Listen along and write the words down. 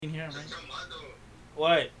In here, right?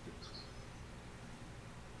 What?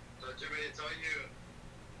 Don't you really tell you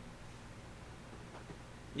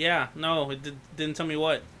Yeah, no, didn't tell me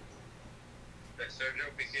what. that Sergio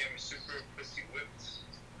became super pussy whipped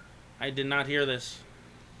I did not hear this.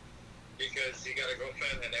 because he got a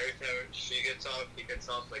girlfriend and every time she gets off, he gets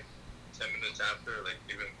off like 10 minutes after, like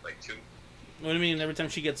even like 2. What do you mean every time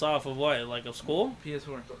she gets off of what? Like of school?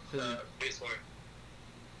 PS4. PS4.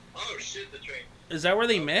 Oh shit, the train. Is that where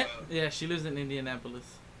they met? Yeah, she lives in Indianapolis.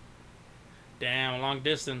 Damn, long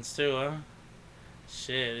distance too, huh?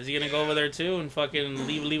 Shit, is he gonna go over there too and fucking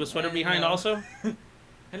leave a sweater behind no. also? I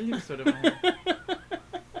didn't leave a sweater behind.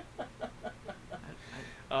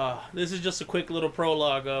 This is just a quick little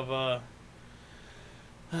prologue of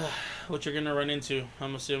what you're gonna run into.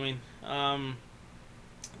 I'm assuming. I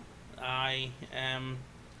am.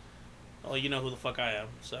 Well, you know who the fuck I am,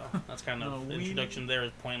 so that's kind of introduction there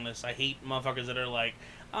is pointless. I hate motherfuckers that are like,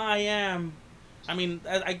 I am. I mean,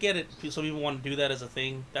 I get it. Some people want to do that as a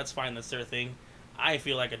thing. That's fine. That's their thing. I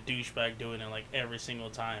feel like a douchebag doing it like every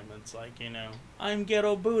single time. It's like, I'm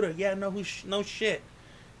Ghetto Buddha. Yeah, no shit.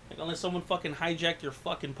 Like, unless someone fucking hijacked your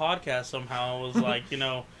fucking podcast somehow, it was like,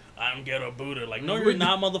 I'm Ghetto Buddha. Like, no, you're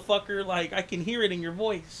not, motherfucker. Like, I can hear it in your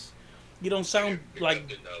voice. You don't sound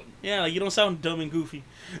like, you don't sound dumb and goofy.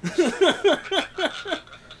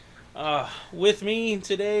 With me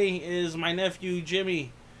today is my nephew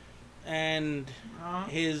Jimmy and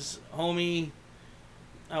his homie.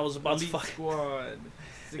 I was about Elite to fuck. Squad.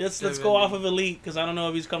 Let's go off of Elite because I don't know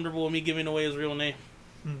if he's comfortable with me giving away his real name.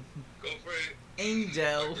 Go for it.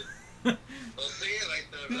 Angel. Don't say it like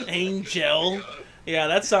that. Angel. Yeah,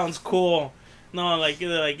 that sounds cool. No,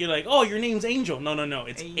 you're like, oh, your name's Angel. No,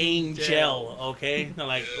 it's Angel. Okay, no,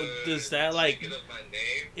 like, does that like?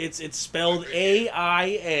 It's spelled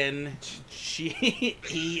AINGELL.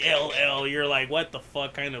 You're like, what the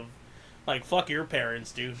fuck kind of? Like, fuck your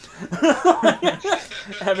parents, dude.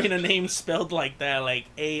 Having a name spelled like that, like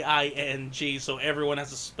AING, so everyone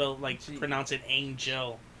has to spell pronounce it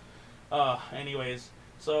Angel. Anyways,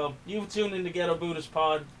 so you've tuned into Ghetto Buddhist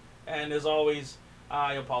Pod, and as always,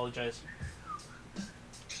 I apologize.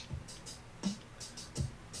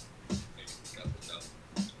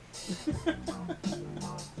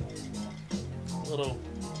 Little.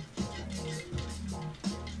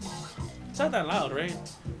 It's not that loud, right? It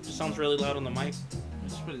just sounds really loud on the mic.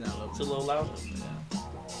 Just put it down a little. It's a little loud. Yeah.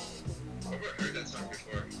 I've never heard that song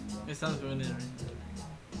before. It sounds familiar.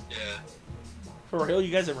 Yeah. For real,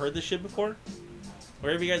 you guys have heard this shit before?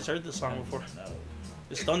 Where have you guys heard this song before? No.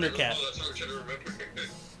 It's Thundercat. That song I'm trying to remember.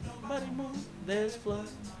 Nobody move, there's blood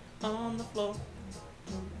on the floor.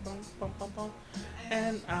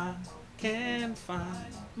 And I can't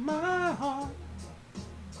find my heart.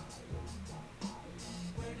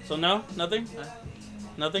 So no? Nothing?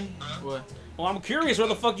 Nothing? What? Well, I'm curious where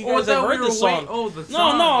the fuck you guys have heard this song. The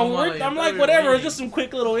song. No, I'm like, whatever. It's just some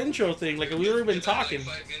quick little intro thing. Like, we've already been talking.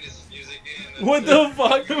 What the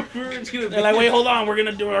fuck? They're like, wait, hold on. We're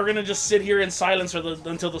gonna just sit here in silence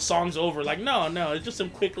until the song's over. Like, no, it's just some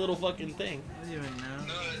quick little fucking thing. I don't even know.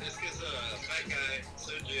 No, it's because fat guy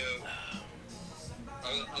Sergio. I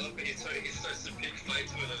love when he starts to pick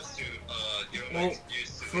fights with us to give him an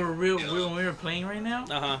excuse to. For real, when we were playing right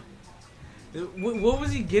now. What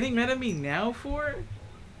was he getting mad at me now for?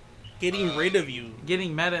 Getting rid of you.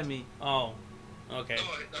 Getting mad at me. Oh, okay.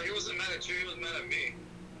 No, he wasn't mad at you. He was mad at me.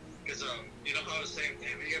 Because you know how I was saying,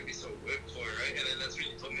 damn, you gotta be so whipped for it, right? And then that's when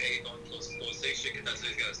you told me, hey, don't say shit, because that's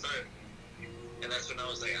when he's gotta start. And that's when I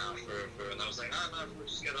was like, and I was like, nah, we'll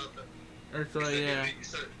just get out there. So yeah.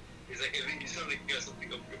 He's like, you sound like you got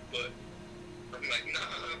something up your butt. I'm like, nah,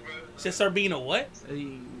 bro. Said start being a what?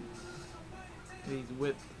 He's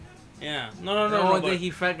whipped. Yeah. No. That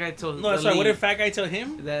he fat guy told. No, sorry. What did fat guy tell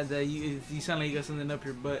him? That you sound like you got something up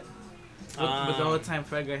your butt. But the whole time,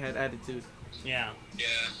 fat guy had attitude. Yeah. Yeah,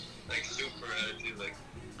 like super attitude, like.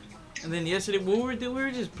 And then yesterday, we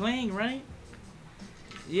were just playing, right?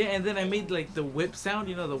 Yeah, and then I made like the whip sound,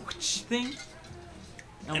 the whoosh thing.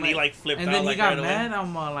 And he flipped out. And then he like, got right mad.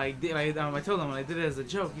 away. I told him I did it as a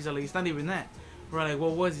joke. He's like, it's not even that. We're like,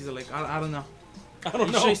 what was? He's like, I don't know. I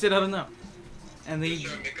don't know. He said, I don't know. And then he's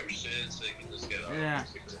trying to make up shit so he can just get out. Yeah,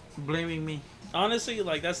 blaming me. Honestly,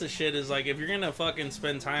 that's the shit. Is like if you're gonna fucking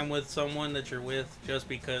spend time with someone that you're with just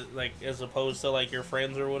because, as opposed to your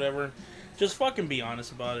friends or whatever, just fucking be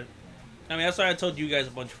honest about it. I mean, that's why I told you guys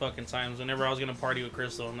a bunch of fucking times whenever I was gonna party with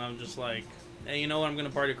Crystal, and I'm just like, hey, you know what? I'm gonna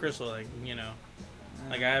party with Crystal, I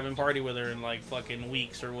haven't partied with her in fucking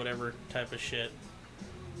weeks or whatever type of shit.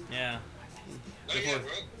 Yeah. Yeah, we're cool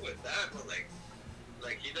with that, but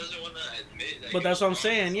Like he doesn't want to admit. Like, But that's what I'm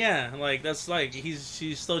saying. Yeah, like that's like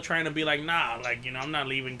she's still trying to be like, nah, like I'm not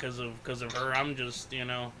leaving because of her. I'm just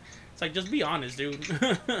it's like just be honest, dude. Oh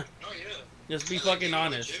yeah. Just be And, fucking like,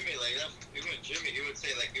 honest. Jimmy, like even Jimmy, he would say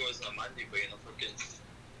like he was a Mandy, but fucking.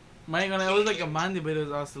 It was like a Mandy, but it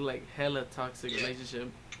was also like hella toxic relationship.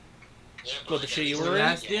 Yeah, What, the like, shit you he's were like, in?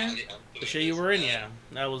 Last year? I'm The shit you were in, yeah,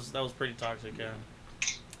 that was pretty toxic. Yeah,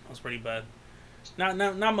 that was pretty bad. Not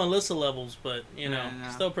Melissa levels, but Nah.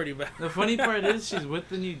 still pretty bad. The funny part is she's with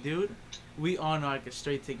the new dude. We all know I could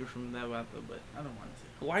straight take her from that vato, but I don't want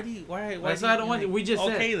to. Why do you? Why? That's do why I you don't want to. think- We just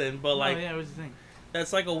said. okay then, but like yeah, what's the thing?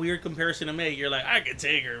 that's like a weird comparison to make. You're like, I could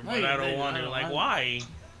take her, but I don't want to. Like, why?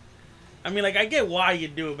 I mean, like, I get why you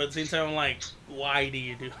do it, but at the same time, I'm like, why do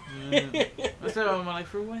you do it? That's why I'm like,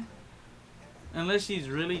 for what? Unless she's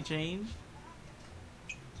really changed.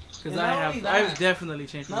 Because And not only that- I've definitely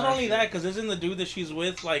changed. from Not last only year. that, because isn't the dude that she's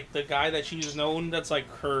with like the guy that she's known that's like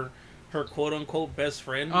her quote unquote best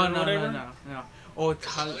friend Oh or no, whatever? no. Oh,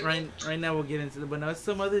 right now we'll get into it, but no, it's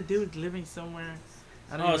some other dude living somewhere.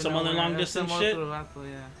 I don't Oh, even some know other where. long That's distance some shit? otro vato,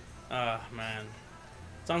 yeah. Man.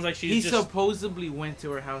 Sounds like she's He just supposedly went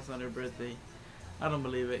to her house on her birthday. I don't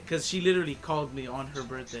believe it, cause she literally called me on her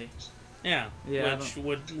birthday. yeah, Yeah,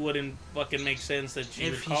 which wouldn't fucking make sense that she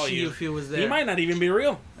would If call you. if he was there, He might not even be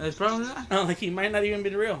real. It's probably not. Like he might not even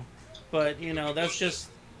be real. But that's just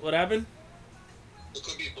what happened. It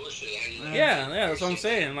could be bullshit. Yeah, that's what I'm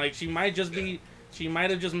saying. Like she might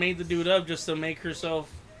have just made the dude up just to make herself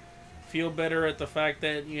feel better at the fact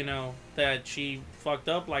that that she fucked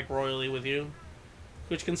up like royally with you.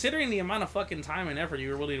 Which, considering the amount of fucking time and effort you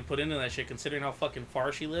were willing to put into that shit, considering how fucking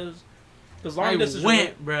far she lives, because long distance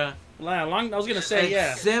bruh. I was gonna say,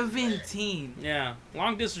 yeah, 17. yeah,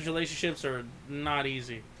 long distance relationships are not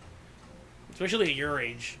easy, especially at your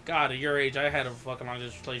age. God, at your age, I had a fucking long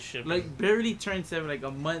distance relationship. Like barely turned 7, like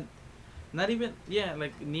a month. Not even, yeah,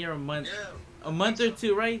 like near a month. Yeah. A month or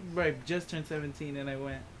two, right? Right, just turned 17 and I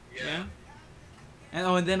went. Yeah.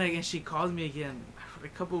 And then again, she called me again a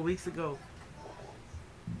couple of weeks ago.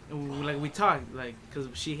 Like we talked, like, cause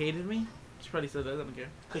she hated me. She probably still does. I don't care.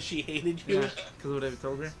 Because she hated you. Yeah, cause of what I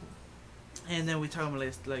told her. And then we talk about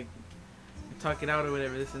like talk it out or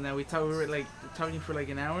whatever. This and that. We were like talking for like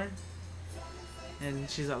an hour. And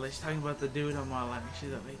she's talking about the dude. I'm all like,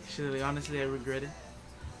 she's like, honestly, I regret it.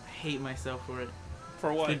 I hate myself for it.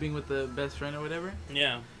 For what? Sleeping with the best friend or whatever.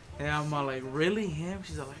 Yeah. And I'm all like, really him?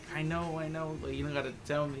 She's all like, I know. Like, you don't gotta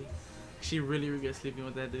tell me. She really regrets sleeping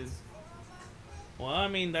with that dude. Well, I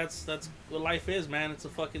mean, that's what life is, man. It's a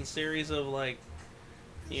fucking series of like,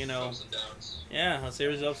 Ups and downs. yeah, a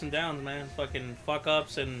series of ups and downs, man. Fucking fuck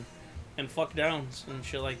ups and fuck downs and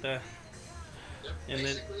shit like that. Yep. And then-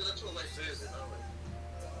 Basically, that's what life is, Like,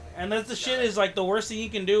 And that's the shit is like the worst thing you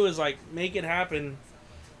can do is like make it happen,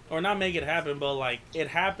 or not make it happen, but like it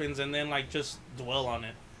happens and then like just dwell on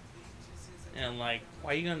it. And like,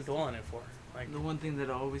 why are you gonna dwell on it for? Like, The one thing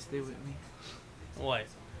that'll always stay with me, what?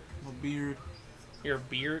 my beard. Your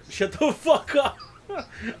beard? Shut the fuck up.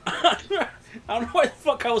 I don't know why the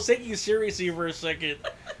fuck I was taking you seriously for a second.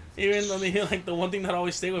 Even though like the one thing that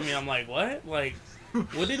always stayed with me, I'm like, what? Like,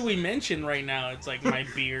 what did we mention right now? It's like my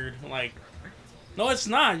beard. Like, no, it's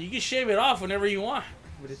not. You can shave it off whenever you want.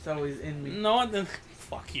 But it's always in me. No, then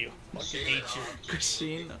fuck you. Fucking hate you.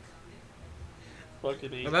 Christine.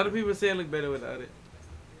 Fucking hate A lot of people say I look better without it.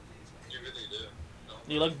 you really do.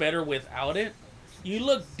 No. You look better without it. You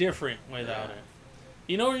look different without it.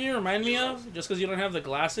 You know what you remind me of? Just because you don't have the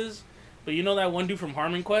glasses, but you know that one dude from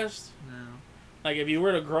Harmon Quest? No. Like if you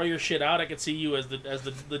were to grow your shit out, I could see you as the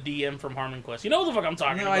DM from Harmon Quest. You know what the fuck I'm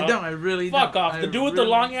talking No, about? I don't. I really Fuck don't. off. The dude with the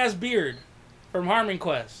long ass beard from Harmon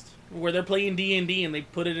Quest, where they're playing D&D and they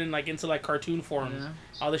put it in into cartoon form. Yeah.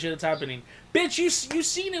 All the shit that's happening. Bitch, you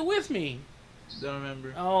seen it with me. Don't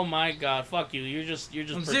remember. Oh my god, fuck you. You're just I'm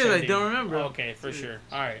pretending. serious, I don't remember. Okay, for sure.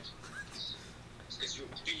 All right. Because you're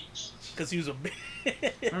a beach. Because he was a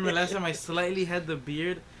bitch. Remember last time I slightly had the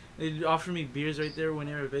beard? They offered me beers right there when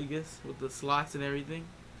they were in Vegas with the slots and everything.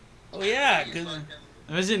 Oh yeah, You cause fucking-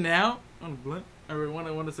 Imagine now. I want a blunt.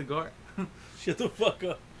 I want a cigar. shut the fuck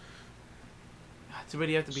up. Too bad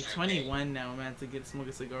you have to be 21 now, man, to smoke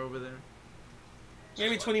a cigar over there.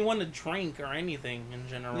 Maybe 21 to drink or anything in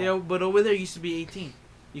general. Yeah, but over there used to be 18.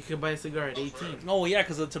 You could buy a cigar at 18. Oh yeah,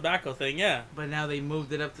 because of the tobacco thing. Yeah. But now they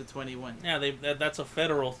moved it up to 21. Yeah, that's a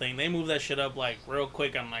federal thing. They moved that shit up like real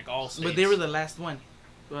quick on like all states. But they were the last one.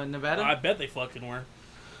 Nevada? I bet they fucking were.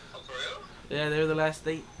 Oh, for real? Yeah, they were the last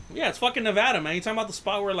state. Yeah, it's fucking Nevada, man. You talking about the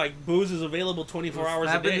spot where like booze is available 24 hours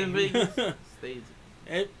a Happened day? in Vegas. States.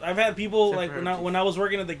 I've had people Except like for when I was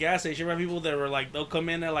working at the gas station. I've had people that were like they'll come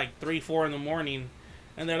in at like 3-4 in the morning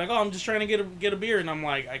And they're like, oh, I'm just trying to get a beer. And I'm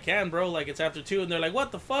like, I can, bro. Like, it's after 2. And they're like,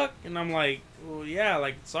 what the fuck? And I'm like, well, yeah,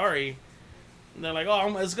 like, sorry. And they're like,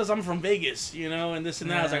 oh, it's because I'm from Vegas, you know, and this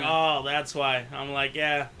and that. I was like, oh, that's why. I'm like,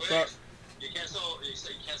 yeah. Wait, you can't sell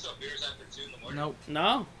beers after 2 in the morning? Nope.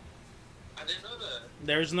 No. I didn't know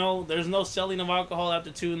that. There's no selling of alcohol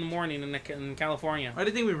after 2 in the morning in California. Why do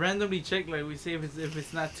you think we randomly check, like, we say if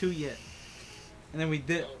it's not 2 yet? And then we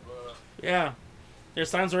dip. Oh, yeah. There's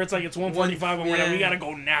times where it's like it's 1:45 and we're like, we gotta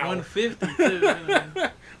go now. 150 too.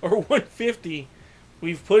 Or 150.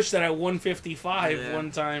 We've pushed that at 155 one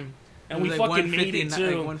time. And we like fucking made it too.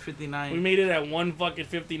 Like 159. We made it at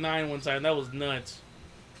 1:59 one time. That was nuts.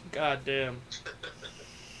 God damn.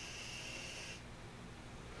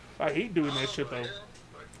 I hate doing that shit though.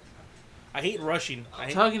 I hate rushing.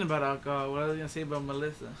 Talking about alcohol, what I was gonna say about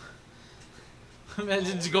Melissa.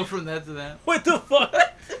 Imagine just go from that to that. What the fuck?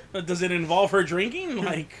 Does it involve her drinking?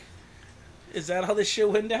 Like, is that how this shit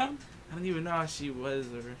went down? I don't even know how she was,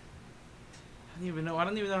 or I don't even know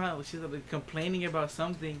how she's like complaining about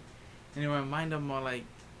something, and in my mind I'm all like,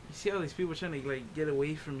 you see all these people trying to like get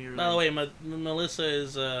away from you. By the way, Melissa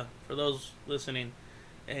is for those listening,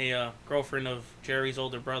 a girlfriend of Jerry's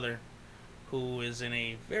older brother, who is in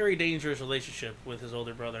a very dangerous relationship with his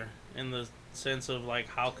older brother in the sense of like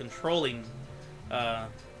how controlling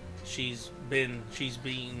she has been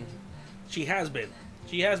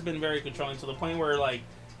very controlling to the point where like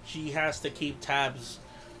she has to keep tabs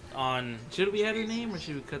on. Should we add her name or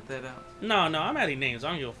should we cut that out? No, I'm adding names. I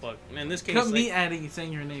don't give a fuck. In this case, cut me adding and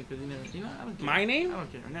saying your name because you know I don't care. My name? I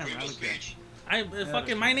don't care. Never. I don't care.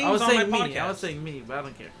 Fucking my name's on my podcast. I was saying me, but I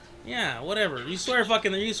don't care. Yeah, whatever. You swear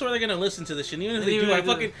they're gonna listen to this shit. Even if they do, I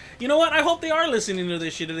fucking. You know what? I hope they are listening to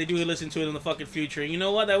this shit. If they do listen to it in the fucking future, you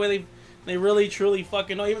know what? That way they really truly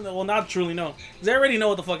fucking know. Even though, well, not truly know. They already know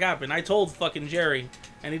what the fuck happened. I told fucking Jerry,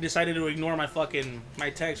 and he decided to ignore my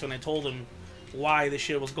text when I told him why the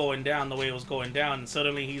shit was going down the way it was going down. And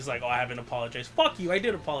suddenly he's like, "Oh, I haven't apologized." Fuck you. I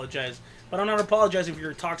did apologize, but I'm not apologizing for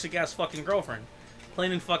your toxic ass fucking girlfriend.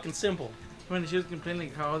 Plain and fucking simple. When she was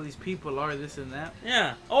complaining how all these people are this and that.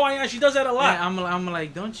 Yeah. Oh yeah, she does that a lot. Yeah, I'm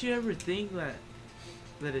like, don't you ever think that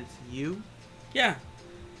it's you? Yeah.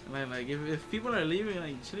 Like if people are leaving,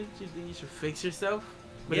 like, shouldn't you think you should fix yourself?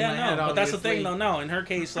 But yeah, no. But that's the thing, though. No, in her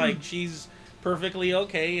case, like she's perfectly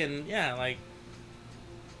okay, and yeah, like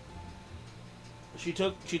she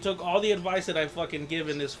took all the advice that I fucking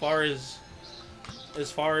given as far as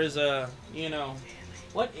you know,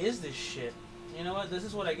 what is this shit? You know what? This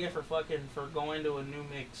is what I get for going to a new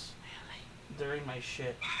mix during my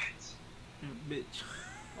shit. Bitch.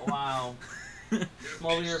 Wow.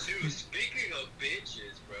 Over here. Speaking of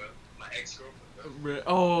bitches, bro, my ex-girlfriend, bro.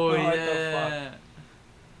 Oh yeah.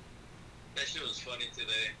 That shit was funny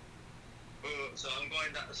today. So I'm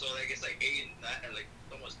going down. So I guess like 8 at like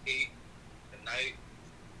almost 8 at night,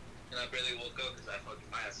 and I barely woke up because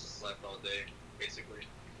my ass just slept all day, basically.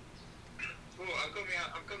 I'm coming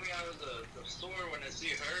out of the store when I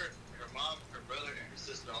see her mom, her brother, and her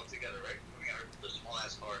sister all together, right? Coming out of the small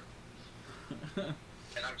ass car.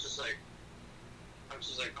 And I'm just like,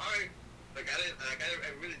 alright. Like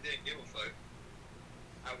I really didn't give a fuck.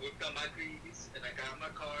 I whipped out my keys and I got in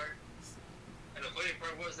my car. And the funny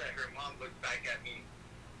part was that her mom looked back at me,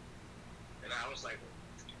 and I was like,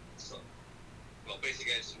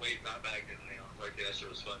 basically I just waved not back, and like that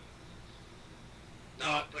shit was fun.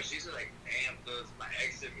 No, but she's like, damn, my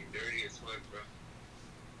ex did me dirty as fuck, bro.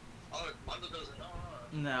 Oh, Mondo doesn't know.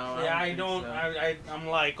 No. Yeah, I don't. So. I'm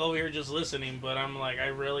like over here just listening, but I'm like, I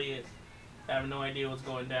really have no idea what's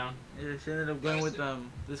going down. Yeah, she ended up going with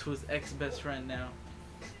this was ex-best friend now.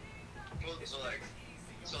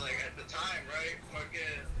 So like at the time, right?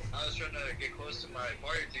 I was trying to get close to my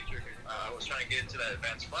choir teacher. I was trying to get into that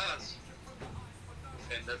advanced class,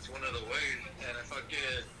 and that's one of the ways. And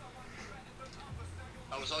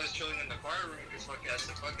I was always chilling in the choir room because I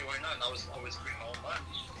said, why not? And I was always bringing home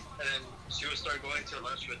lunch. And then she would start going to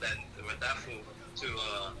lunch with that fool to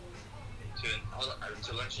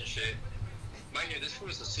lunch and shit. Mind you, this fool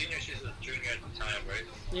was a senior, she's a junior at the time, right?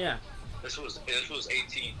 Yeah. This was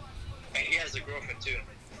 18, and he has a girlfriend too.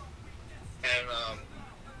 And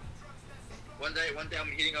one day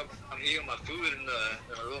I'm heating up my food in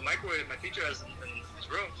a little microwave my teacher has in his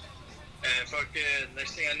room. And fucking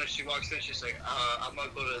next thing I know, she walks in. She's like, "I'm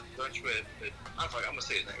gonna go to lunch with I'm gonna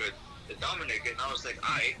say his name, with Dominic." And I was like,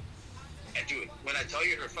 "Aight." And dude, when I tell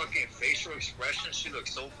you her fucking facial expression, she looked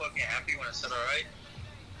so fucking happy when I said "alright."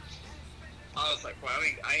 I was like, "Well,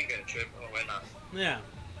 I ain't gonna trip. Oh, why not?" Yeah.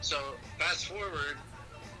 So fast forward,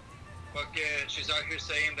 fucking, she's out here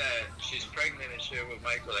saying that she's pregnant and shit with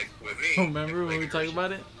Michael, like with me. Remember when we talked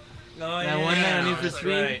about it? Oh, that one night on Need for Speed.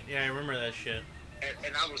 Right. Yeah, I remember that shit.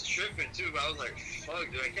 And I was tripping too, but I was like,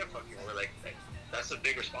 fuck, dude, I can't fucking work. Like that's a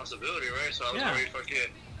big responsibility, right? So I was already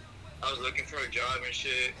fucking, I was looking for a job and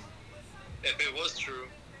shit. If it was true.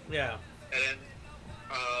 Yeah. And then,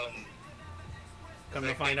 come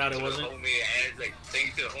to find out it wasn't.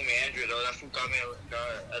 Thank you to the homie Andrew though. That fool got me.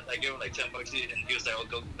 I gave him like $10, and he was like, "I'll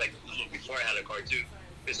go." Like before I had a car too.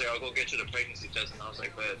 He's like, "I'll go get you the pregnancy test," and I was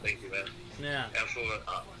like, "Man, thank you, man." Yeah. And for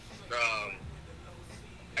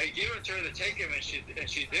I gave it to her to take him, and she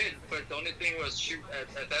did. But the only thing was, she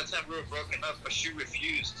at that time we were broken up, but she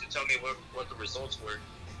refused to tell me what the results were.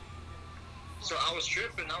 So I was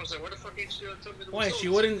tripping. I was like, "What the fuck ain't she gonna tell me the results?"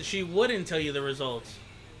 Why she wouldn't tell you the results?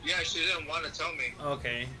 Yeah, she didn't want to tell me.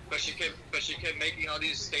 Okay. But she kept making all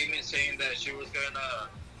these statements saying that she was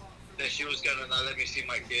gonna not let me see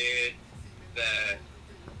my kid.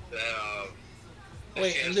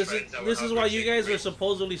 Wait, and this is why you guys were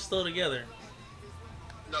supposedly still together.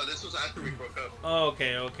 No, this was after we broke up. Oh,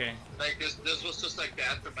 okay. Like this was just like the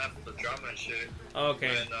aftermath of the drama and shit.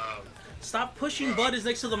 Okay. And, stop pushing Bud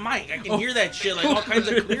next to the mic. I can hear that shit like all kinds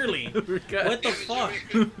of clearly. What the fuck?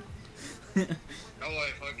 No,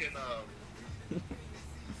 I fucking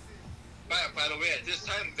By the way, at this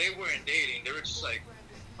time they weren't dating. They were just like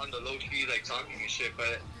on the low key, like talking and shit.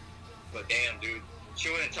 But damn, dude,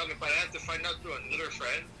 she wouldn't tell me. But I had to find out through another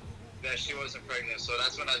friend that she wasn't pregnant. So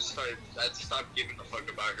that's when I stopped giving a fuck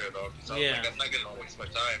about her though. Because I was like, I'm not gonna waste my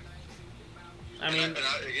time. And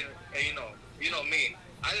you know me.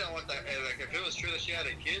 I didn't want that. Like, if it was true that she had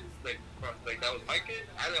a kid, like that was my kid,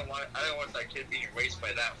 I didn't want that kid being raised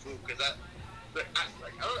by that fool. Because I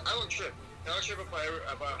don't trip. I don't trip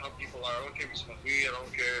about how people are. I don't care if you smoke weed. I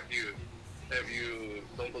don't care if you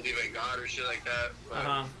don't believe in God or shit like that.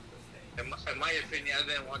 But in my opinion, I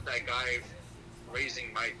didn't want that guy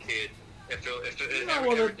raising my kid.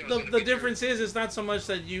 The difference is, it's not so much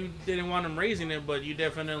that you didn't want him raising it, but you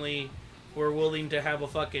definitely were willing to have a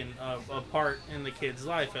fucking a part in the kid's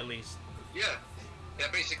life at least. Yeah,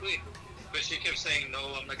 basically. But she kept saying,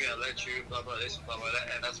 "No, I'm not gonna let you." Blah blah this, blah blah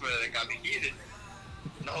that, and that's where it got me heated.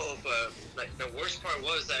 No, but like the worst part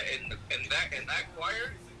was that in that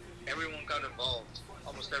choir, everyone got involved,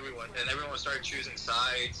 almost everyone, and everyone started choosing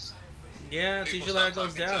sides. Yeah, it's usually how it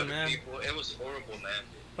goes down, man. It was horrible, man.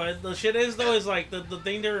 But the shit is though, is like the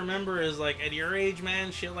thing to remember is like at your age,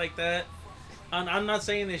 man, shit like that. I'm not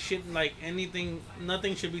saying this shit like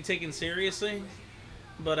nothing should be taken seriously.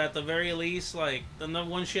 But at the very least, like, the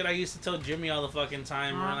number one shit I used to tell Jimmy all the fucking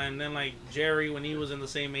time, and then, like, Jerry when he was in the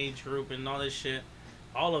same age group and all this shit,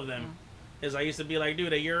 all of them, is I used to be like,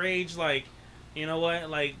 dude, at your age, like, you know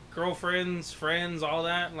what, like, girlfriends, friends, all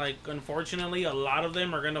that, like, unfortunately, a lot of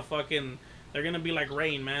them are gonna they're gonna be like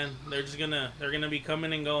rain, man. They're gonna be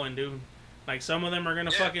coming and going, dude. Like, some of them are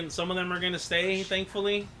gonna some of them are gonna stay,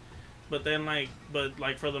 thankfully, but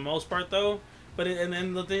for the most part, though, but and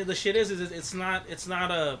then the shit is it's not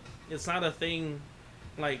a thing,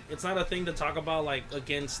 like it's not a thing to talk about like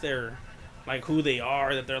against their like who they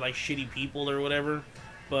are, that they're like shitty people or whatever,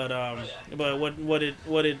 but what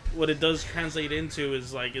it does translate into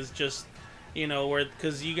is like it's just, you know, where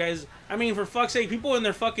because you guys, I mean, for fuck's sake, people in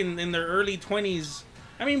their early 20s,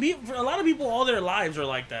 I mean, for a lot of people all their lives are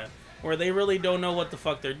like that, where they really don't know what the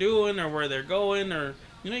fuck they're doing or where they're going, or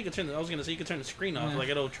you know, you can turn the screen off, like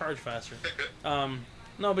it'll charge faster.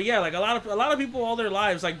 No, but yeah, like a lot of people all their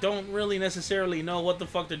lives like don't really necessarily know what the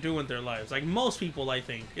fuck they're doing with their lives. Like most people, I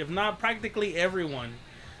think, if not practically everyone,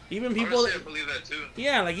 even people. Honestly, I believe that too.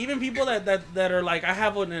 Yeah, like even people that are like, I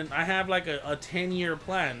have like a 10-year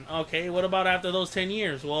plan. Okay, what about after those 10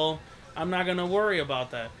 years? Well, I'm not gonna worry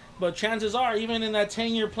about that. But chances are, even in that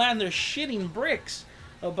 10-year plan, they're shitting bricks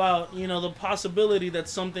about, you know, the possibility that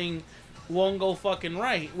something won't go fucking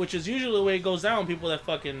right, which is usually the way it goes down. People that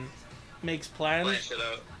fucking makes plans. Plan shit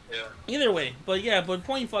out. Yeah. Either way, but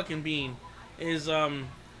point fucking being is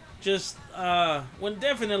just when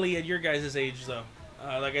definitely at your guys' age though,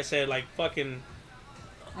 like I said, like fucking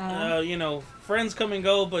you know, friends come and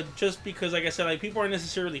go, but just because, like I said, like people aren't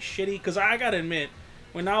necessarily shitty. Because I gotta admit,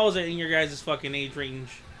 when I was in your guys' fucking age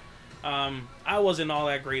range, I wasn't all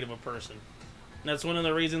that great of a person. That's one of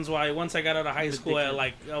the reasons why once I got out of high school at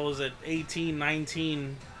like, I was at 18,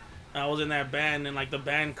 19, I was in that band, and like the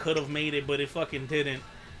band could have made it, but it fucking didn't.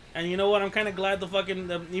 And you know what? I'm kind of glad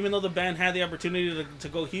even though the band had the opportunity to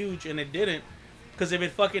go huge and it didn't, because if it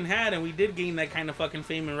fucking had and we did gain that kind of fucking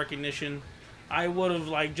fame and recognition, I would have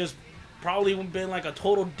like just probably been like a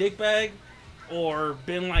total dickbag, or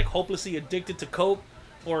been like hopelessly addicted to coke,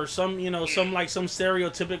 or some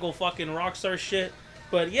stereotypical fucking rock star shit.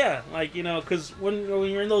 But yeah, like, you know, because when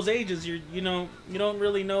you're in those ages, you don't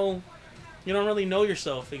really know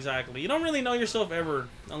yourself exactly. You don't really know yourself ever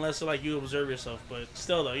unless like you observe yourself. But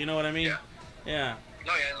still, though, you know what I mean? Yeah. Yeah.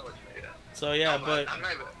 No, yeah, I know what you mean. Yeah. So yeah, no, but I'm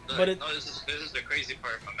not even. but it. No, this is the crazy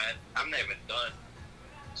part, my man. I'm not even done.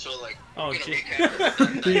 So like, Oh I'm gonna shit.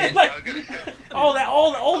 recap Like,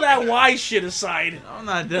 all that wise shit aside. I'm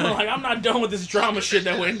not done. Like, I'm not done with this drama shit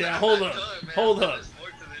that went down. Hold up. Hold up.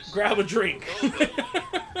 Grab a drink.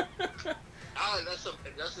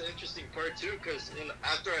 That's the interesting part too, because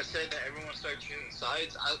after I said that everyone started choosing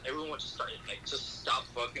sides, everyone just started just stop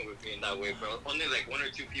fucking with me in that way, bro. Only like 1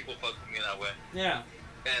 or 2 people fucked with me that way. Yeah.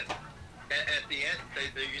 And at the end,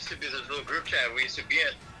 there used to be this little group chat we used to be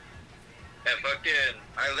in, and fucking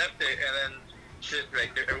I left it, and then shit,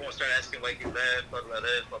 like everyone started asking like you left, blah blah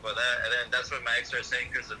this, blah blah that, and then that's when my ex started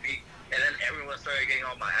saying because of me, and then everyone started getting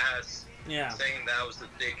on my ass, saying that I was the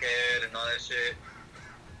dickhead and all that shit.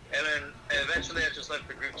 And then eventually I just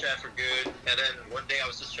left the group chat for good. And then one day I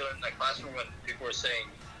was just chilling in the classroom and people were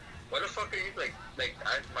saying, "What the fuck are you my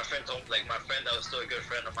friend told my friend that was still a good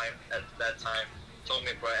friend of mine at that time told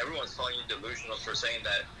me, bro, everyone's calling you delusional for saying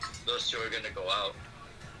that those two are gonna go out."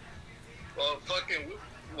 Well,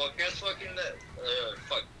 guess what?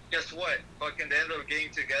 Fucking they ended up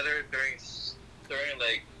getting together during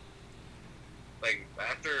like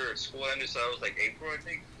after school ended. So it was like April, I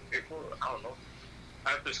think. I don't know.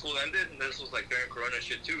 After school ended, and this was like during Corona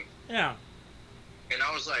shit too. Yeah. And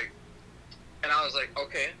I was like,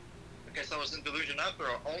 okay, I guess I was in delusion after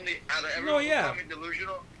all. Only out of everyone who called me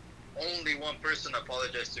delusional, only one person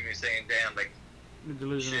apologized to me saying, "Damn, like,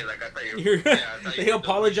 delusional. Shit, like I thought you were." They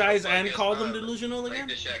apologized and called them delusional again.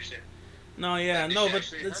 This shit. No, yeah, like, no, but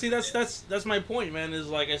see, that's my point, man. Is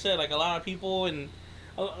like I said, like a lot of people and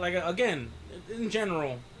like again, in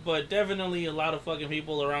general, but definitely a lot of fucking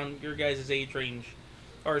people around your guys' age range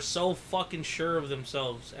are so fucking sure of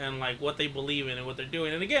themselves and like what they believe in and what they're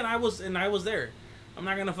doing. And again, I was there. I'm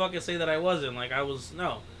not gonna fucking say that I wasn't. Like I was.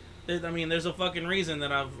 No, I mean, there's a fucking reason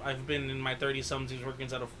that I've been in my 30-somethings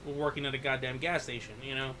working at a goddamn gas station.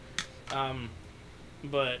 You know,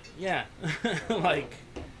 but yeah, like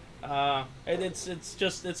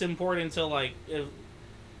it's important to like if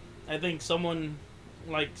I think someone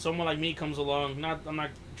like me comes along. I'm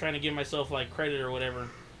not trying to give myself like credit or whatever,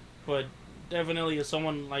 but definitely if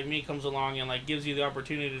someone like me comes along and like gives you the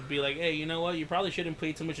opportunity to be like, hey, you know what, you probably shouldn't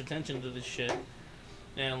pay too much attention to this shit,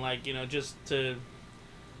 and like, you know, just to,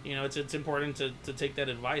 you know, it's important to take that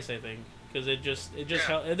advice, I think, because it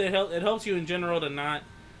helps you in general to not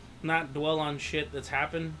dwell on shit that's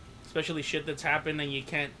happened, especially shit that's happened and you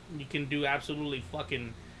can do absolutely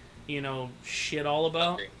fucking, you know, shit all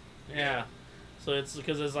about. Yeah. So it's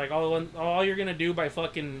because it's like all you're gonna do by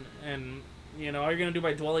fucking, and you know, all you're gonna do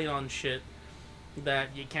by dwelling on shit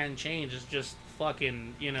that you can't change is just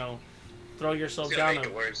fucking, you know, throw yourself down.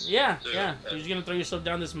 Yeah. You're just gonna throw yourself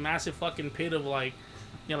down this massive fucking pit of like,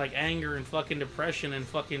 you know, like anger and fucking depression and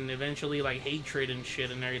fucking eventually like hatred and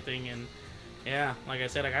shit and everything. And yeah, like I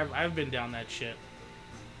said, like I've been down that shit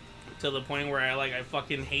to the point where I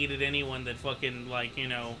fucking hated anyone that fucking like, you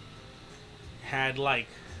know, had like,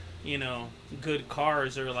 you know, good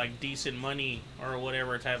cars or like decent money or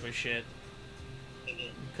whatever type of shit.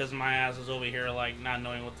 Because my ass was over here like not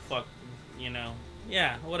knowing what the fuck, you know.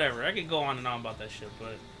 Yeah, whatever. I could go on and on about that shit,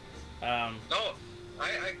 but no,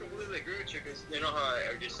 I completely agree with you, because you know how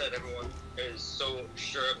I just said everyone is so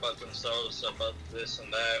sure about themselves, about this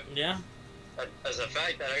and that. Yeah. As a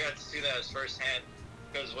fact that I got to see that as firsthand,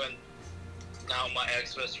 because when now my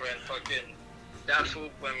ex-best friend fucking that fool,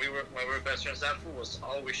 when we were best friends, that fool was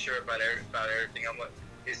always sure about everything.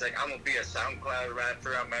 He's like, I'm gonna be a SoundCloud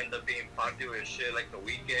rapper. I'm gonna end up being popular as shit, like The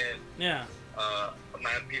Weeknd. Yeah.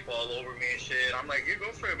 Man, people all over me and shit. I'm like, you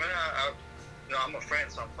go for it, man. You know, I'm a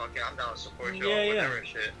friend, so I'm down to support you or whatever and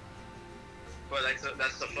shit. But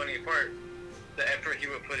that's the funny part. The effort he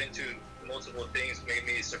would put into multiple things made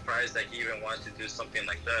me surprised that he even wanted to do something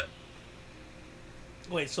like that.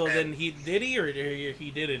 Wait, so then he or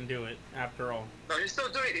he didn't do it after all? No, he's still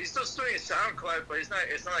doing SoundCloud, but it's not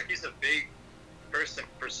like he's a big person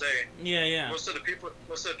per se. Yeah. Most of the people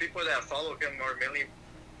that follow him are mainly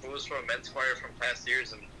fools from Menspire from past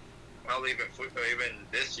years and probably even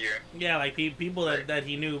this year. Yeah, like people that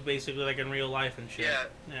he knew basically like in real life and shit.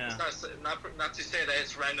 Yeah. It's not to say that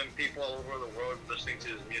it's random people all over the world listening to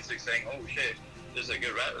his music saying, "Oh shit, there's a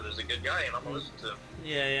good rapper, there's a good guy," and I'm gonna listen to him.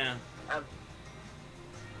 Yeah.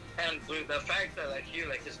 And the fact that like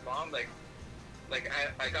his mom like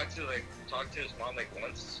I got to like talk to his mom like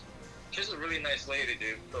once. She's a really nice lady,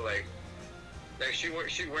 dude. But like she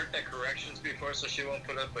worked at corrections before, so she won't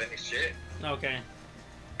put up with any shit. Okay.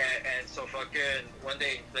 And so fucking one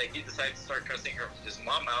day, like, he decided to start cussing his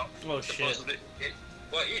mom out. Oh shit.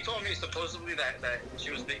 Well, he told me supposedly that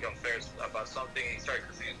she was being unfair about something. He started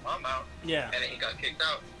cussing his mom out. Yeah. And then he got kicked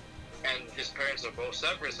out. And his parents are both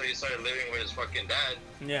separate, so he started living with his fucking dad.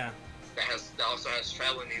 Yeah. That also has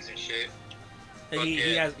felonies and shit.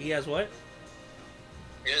 He has what?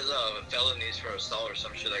 He has felonies for assault or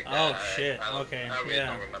some shit like that. Oh shit. Okay. I really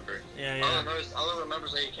don't remember. Yeah. All I remember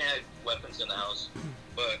is that he can't have weapons in the house.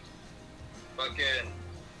 But fucking,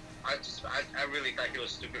 I really thought he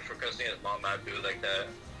was stupid for cussing his mom out, dude, like that.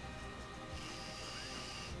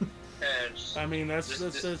 And I mean, that's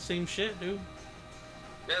the same shit, dude.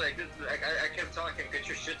 Yeah, I kept telling him, get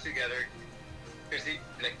your shit together. Because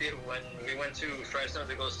when we went to Fresno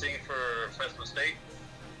to go sing for Fresno State,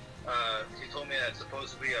 he told me that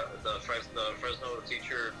supposedly the Fresno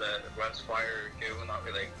teacher that runs choir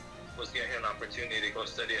was giving him an opportunity to go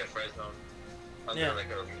study at Fresno under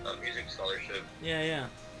a music scholarship. Yeah.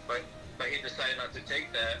 But he decided not to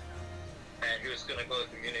take that, and he was gonna go to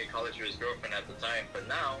community college with his girlfriend at the time. But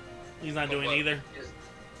now he's not doing either.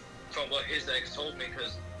 From what his ex told me,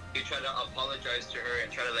 because he tried to apologize to her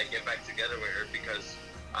and try to get back together with her, because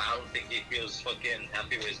I don't think he feels fucking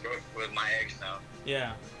happy with his girlfriend, with my ex now.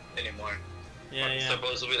 Yeah. Anymore. Yeah.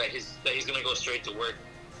 Supposedly that he's gonna go straight to work.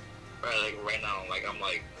 Right now. I'm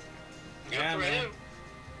like. Yeah, man.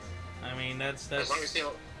 I mean, that's. As long as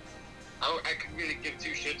I could really give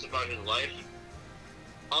two shits about his life.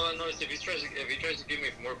 All I know is if he tries to give me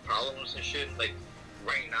more problems and shit, like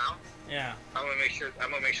right now. Yeah. I'm gonna make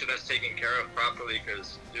sure that's taken care of properly.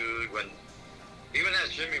 Cause dude, even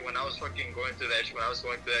as Jimmy, when I was fucking going through that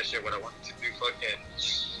shit, what I wanted to do, fucking.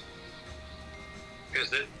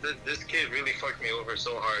 Cause this kid really fucked me over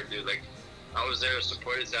so hard, dude. Like, I was there to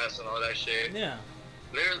support his ass and all that shit. Yeah.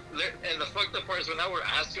 And the fucked up part is when I would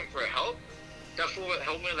ask him for help, that fool would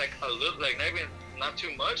help me like a little, like maybe not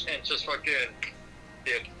too much, and just fucking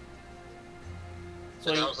did.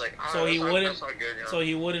 So I was like, he wouldn't. That's not good, you know? So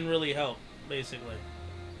he wouldn't really help, basically.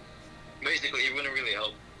 Basically, he wouldn't really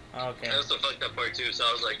help. Okay. And that's the fucked up part too. So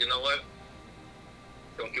I was like, you know what?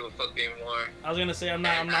 Don't give a fuck anymore. I was gonna say I'm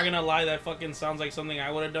not gonna lie. That fucking sounds like something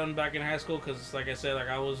I would have done back in high school. Cause like I said,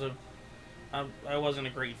 I wasn't a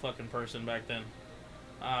great fucking person back then.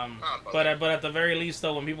 But at the very least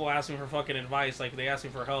though, when people ask me for fucking advice, like they ask me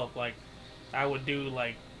for help, like I would do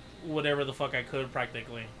like whatever the fuck I could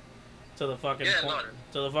practically, to the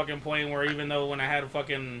fucking point where even though when I had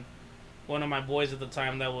fucking one of my boys at the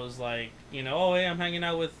time that was like, you know, oh hey, I'm hanging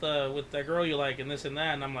out with that girl you like and this and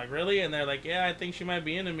that, and I'm like, really? And they're like, yeah, I think she might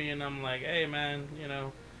be into me, and I'm like, hey man, you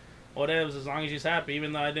know, whatever, as long as she's happy,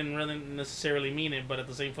 even though I didn't really necessarily mean it, but at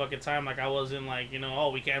the same fucking time, like I wasn't like, you know,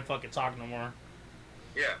 oh we can't fucking talk no more.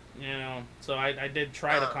 Yeah. You know, so I did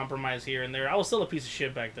try to compromise here and there. I was still a piece of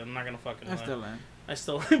shit back then. I'm not gonna fucking lie. I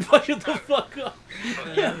still am. But shut the fuck up.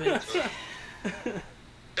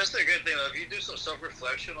 That's the good thing. If you do some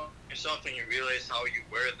self-reflection on yourself and you realize how you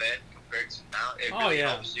were then compared to now, it really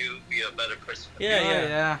helps you be a better person.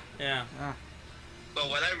 Yeah. But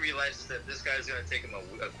what I realized is that this guy's gonna take him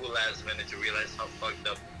a cool ass minute to realize how fucked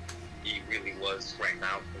up he really was right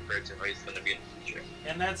now compared to how he's gonna be in the future.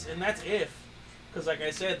 And that's if. Because, like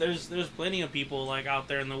I said, there's plenty of people, like, out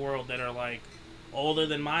there in the world that are, like, older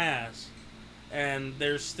than my ass. And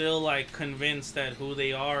they're still, like, convinced that who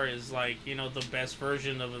they are is, like, you know, the best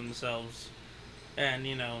version of themselves. And,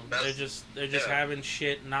 you know, they're just having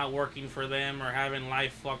shit not working for them or having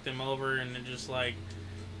life fuck them over. And they're just, like,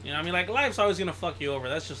 you know, I mean, like, life's always going to fuck you over.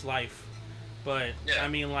 That's just life. But, I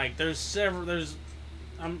mean, like, there's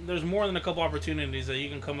more than a couple opportunities that you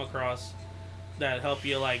can come across that help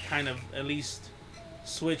you, like, kind of at least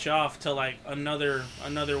switch off to like another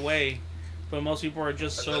way, but most people are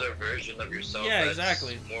just another version of yourself. Yeah,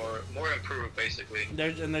 exactly. More improved, basically.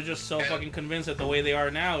 They're just so fucking convinced that the way they are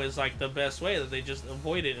now is like the best way, that they just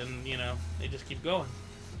avoid it, and you know they just keep going.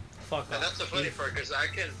 Fuck. And that's the funny part, because I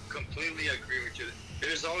can completely agree with you.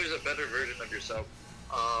 There's always a better version of yourself.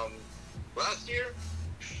 Last year,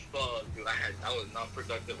 dude, I was not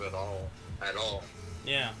productive at all.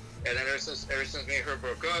 Yeah. And then ever since me and her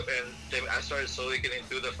broke up, and I started slowly getting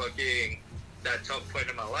through that tough point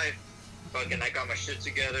in my life. Fucking, I got my shit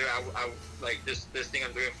together. I like this thing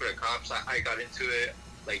I'm doing for the cops. I got into it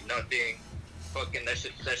like nothing. Fucking that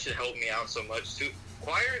shit helped me out so much too.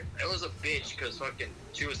 Choir, it was a bitch because fucking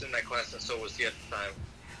she was in that class and so was he at the time.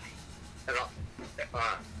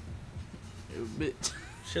 You bitch.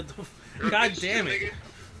 Shut the. God damn it.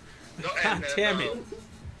 God damn it.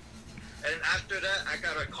 And after that, I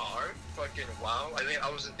got a car. Fucking wow!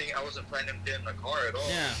 I wasn't planning on getting a car at all.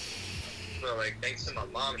 Yeah. So like, thanks to my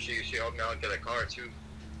mom, she helped me out get a car too.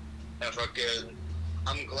 And fucking,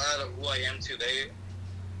 I'm glad of who I am today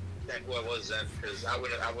than who I was then, because I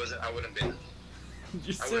wouldn't been.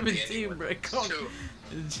 You're 17, bro. Come on.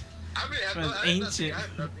 I mean, ancient.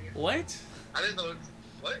 What? I didn't know.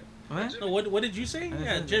 What? What? No, what did you say?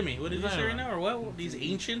 Yeah, Jimmy. What did you say right now, or what? These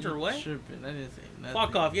ancients or what? Tripping. I didn't say nothing.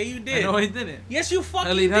 Fuck off. Yeah, you did. No, I didn't. Yes, you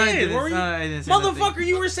fucking did. did. Were you? I didn't say Motherfucker, nothing.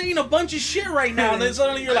 you were saying a bunch of shit right now, and then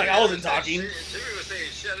suddenly you're like, I wasn't talking. Jimmy was saying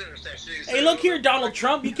shit. I didn't understand shit. Hey, look here, Donald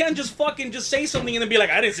Trump. You can't just fucking just say something and then be like,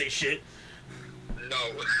 I didn't say shit. No.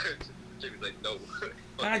 Jimmy's like, no.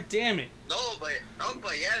 God damn it. No, but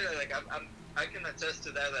yeah, like I can attest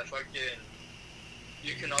to that fucking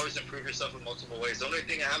you can always improve yourself in multiple ways. The only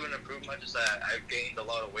thing I haven't improved much is that I've gained a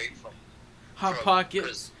lot of weight from Hot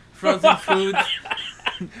Pockets, frozen foods.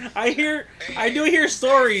 I do hear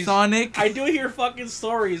stories. Sonic. I do hear fucking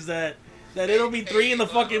stories that it'll be 3 in the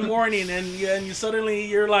fucking morning and you suddenly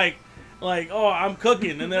you're like, oh, I'm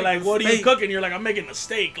cooking, and they're like, what are you cooking? You're like, I'm making a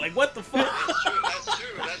steak. Like, what the fuck?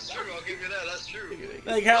 That's true. I'll give you that. That's true.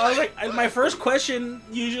 Like, I was like, my first question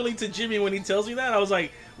usually to Jimmy when he tells me that, I was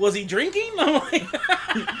like, was he drinking? I'm like,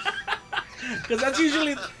 because that's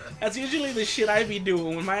usually the shit I be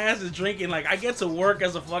doing when my ass is drinking. Like, I get to work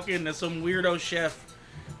as some weirdo chef.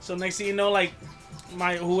 So next thing you know, like,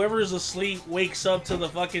 whoever's asleep wakes up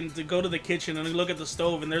to go to the kitchen and look at the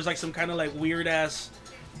stove, and there's like some kind of like weird ass,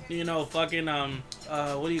 fucking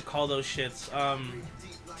what do you call those shits?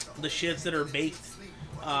 The shits that are baked.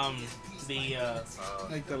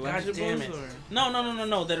 Like the God damn it. Or?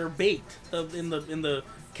 No, that are baked in the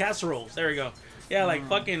casseroles. There we go. Yeah, like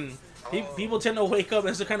fucking people tend to wake up.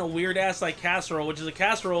 It's a kind of weird ass like casserole, which is a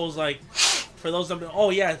casserole is like for those that.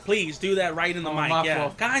 Oh yeah, please do that right in the mic. Yeah.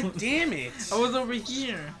 Fault. God damn it. I was over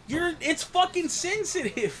here. It's fucking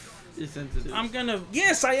sensitive. You're sensitive.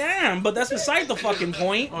 Yes, I am, but that's beside the fucking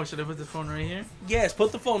point. Oh, should I put the phone right here? Yes,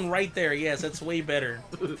 put the phone right there. Yes, that's way better.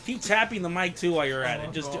 Keep tapping the mic too while you're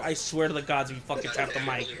at it. I swear to the gods, if you fucking tap the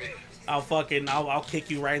mic, I'll kick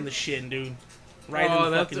you right in the shin, dude. Right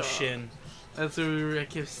in the fucking shin. That's where I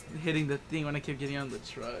kept hitting the thing when I kept getting on the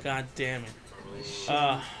truck. God damn it.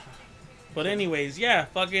 But anyways, yeah,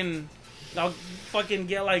 I'll fucking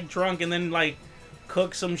get like drunk and then like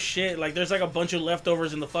cook some shit. Like there's like a bunch of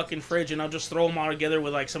leftovers in the fucking fridge, and I'll just throw them all together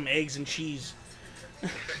with like some eggs and cheese.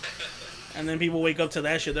 And then people wake up to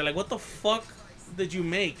that shit. They're like, "What the fuck did you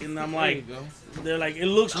make?" And I'm like, "They're like, it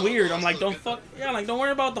looks weird." I'm like, "Don't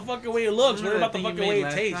worry about the fucking way it looks. Worry about the fucking way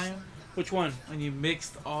it tastes." Which one? When you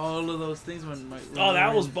mixed all of those things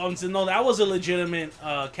that was bumps. No, that was a legitimate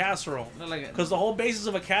casserole. Because the whole basis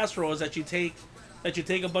of a casserole is that you take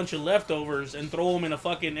a bunch of leftovers and throw them in a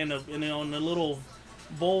fucking in a little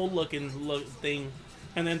bowl looking thing,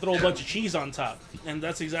 and then throw a bunch of cheese on top. And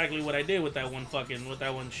that's exactly what I did with that one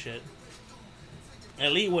shit.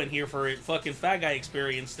 Elite went here for it. Fucking fat guy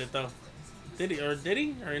experienced it though. Did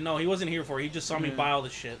he? Or no, he wasn't here for it. He just saw me buy all the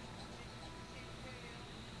shit.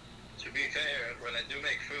 To be fair, when I do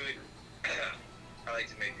make food, I like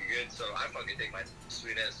to make it good, so I fucking take my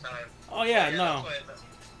sweet ass time. Oh yeah, no.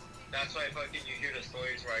 That's why fucking you hear the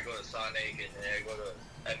stories where I go to Sonic and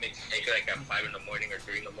I make steak like at 5 in the morning or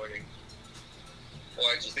 3 in the morning. Or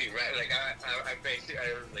I just eat right. Like I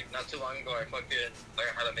like not too long ago I fucking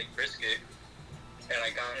learned how to make brisket, and I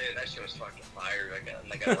got it, and that shit was fucking fire. I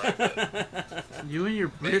liked it. You and your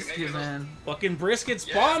brisket, man. Fucking brisket's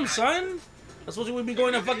bomb, son. That's what we'd be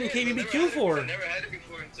going to fucking KBBQ for. I never had it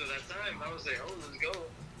before until that time. I was like, oh, let's go.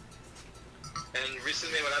 And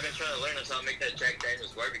recently, what I've been trying to learn is how to make that Jack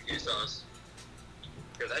Daniel's barbecue sauce.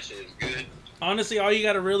 Because that shit is good. Honestly, all you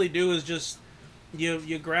gotta really do is just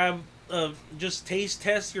you grab just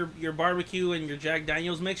test your barbecue and your Jack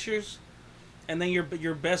Daniel's mixtures, and then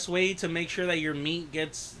your best way to make sure that your meat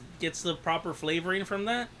gets the proper flavoring from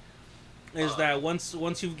that is that once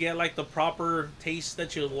you get like the proper taste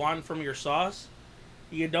that you want from your sauce,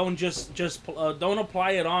 you don't just don't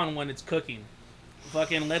apply it on when it's cooking.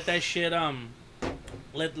 Fucking let that shit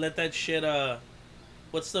let that shit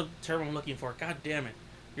what's the term I'm looking for? God damn it.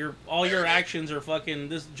 All your actions are fucking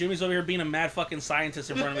this Jimmy's over here being a mad fucking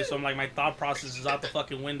scientist in front of me, so I'm like my thought process is out the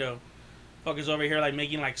fucking window. Fuckers over here like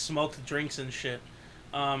making like smoked drinks and shit.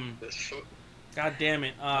 God damn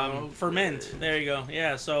it. Ferment. There you go.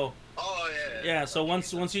 Yeah, so yeah, so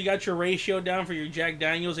once you got your ratio down for your Jack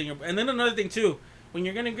Daniels and then another thing too, when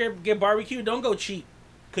you're gonna get barbecue, don't go cheap,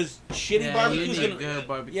 cause shitty barbecue's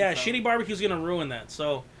gonna ruin that.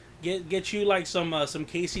 So get you like some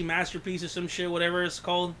KC Masterpiece or some shit, whatever it's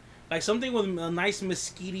called, like something with a nice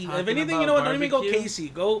mesquite. If anything, you know what? Don't even go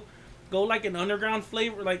KC. Go like an underground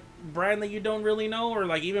flavor, like brand that you don't really know, or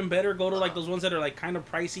like even better, go to like those ones that are like kind of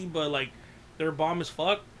pricey, but like they're bomb as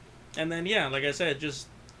fuck. And then yeah, like I said, just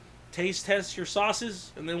taste test your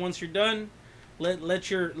sauces, and then once you're done, let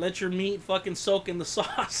your meat fucking soak in the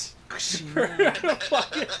sauce.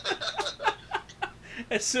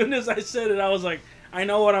 As soon as I said it, I was like, I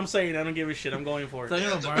know what I'm saying. I don't give a shit. I'm going for it. Talking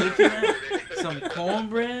about barbecue, man? Some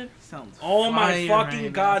cornbread sounds. Oh my fucking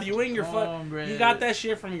right god! now. You ain't your you got that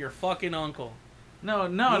shit from your fucking uncle. No,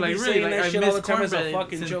 You like be really, saying like that I shit all miss the time as a cornbread.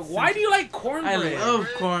 fucking joke. Why do you like cornbread? I love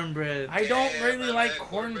cornbread. I don't really man, like I had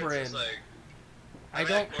cornbread. I I've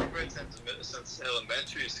don't. had cornbread since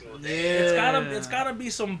elementary school. Yeah. It's gotta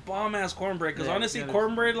be some bomb ass cornbread. Because Yeah, honestly, gotta-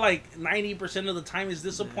 cornbread like 90% of the time is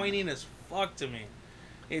disappointing as fuck to me.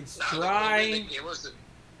 It's dry.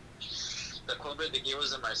 The cornbread they gave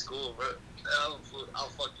us in my school, bro. I'll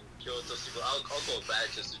fucking kill those people. I'll go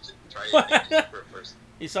back just to try it first.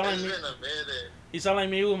 You sound like It's me. been a minute. You sound like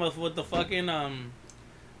me with the fucking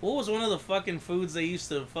What was one of the fucking foods they used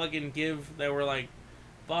to fucking give that were like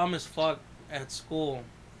bomb as fuck at school,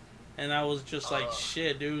 and I was just like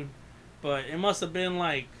shit, dude. But it must have been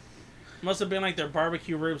like their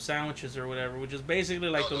barbecue rib sandwiches or whatever, which is basically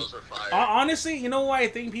like those were fire. Honestly, you know why I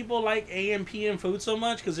think people like AMP and food so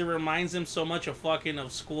much? Because it reminds them so much of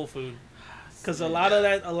school food. Because a lot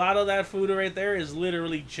of that food right there is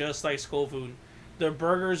literally just like school food. Their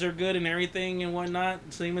burgers are good and everything and whatnot,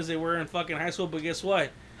 same as they were in fucking high school. But guess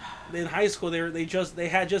what? In high school, they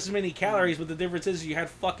had just as many calories, but the difference is you had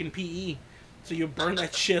fucking PE, so you burn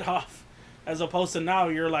that shit off. As opposed to now,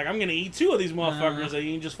 you're like, I'm gonna eat 2 of these motherfuckers, and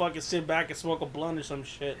you can just fucking sit back and smoke a blunt or some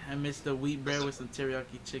shit. I miss the wheat bread with some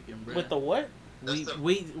teriyaki chicken, bro. With the what?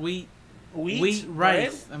 Wheat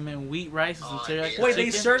rice. I mean wheat rice with some teriyaki chicken.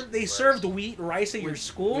 Wait, they served wheat rice at your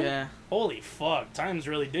school? Yeah. Holy fuck, times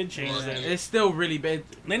really did change then. It's still really bad.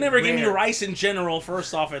 They never gave me rice in general.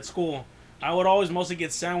 First off, at school, I would always mostly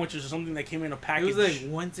get sandwiches or something that came in a package. It was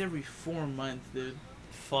like once every 4 months, dude.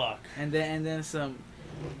 Fuck. And then some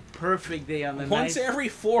perfect day on the once every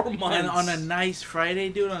 4 months. And on a nice Friday,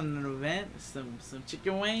 dude, on an event, some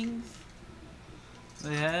chicken wings.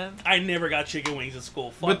 They had. I never got chicken wings at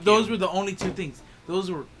school. Fuck but those were the only 2 things.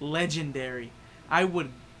 Those were legendary. I would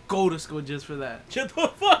go to school just for that. Shut the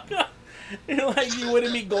fuck up. You're like, you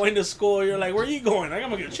wouldn't be going to school. You're like, where are you going? I'm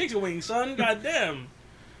gonna get chicken wings, son. Goddamn.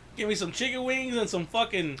 Give me some chicken wings and some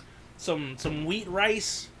fucking some wheat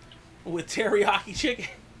rice with teriyaki chicken.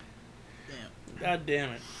 Damn. God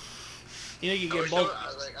damn it. You know you get both.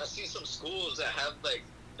 I see some schools that have like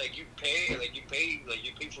you pay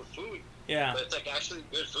for food. Yeah. But it's like actually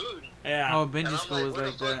good food. Yeah. Oh, Benji school was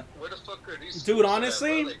like that. Where the fuck are these? Dude,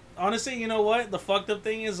 honestly, you know what? The fucked up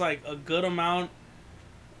thing is like a good amount.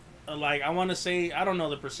 Like I want to say, I don't know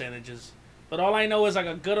the percentages, but all I know is like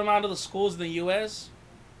a good amount of the schools in the U.S.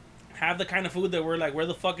 have the kind of food that we're like, where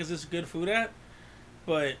the fuck is this good food at?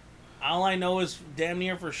 But all I know is damn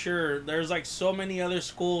near for sure there's like so many other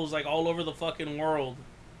schools like all over the fucking world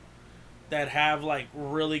that have like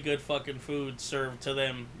really good fucking food served to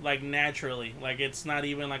them like naturally. Like it's not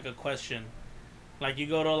even like a question. Like you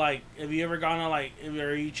go to like, have you ever gone to like,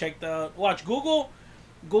 or you checked out,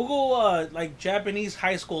 Google like Japanese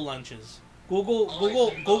high school lunches.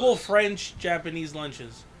 Google French Japanese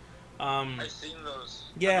lunches. I've seen those.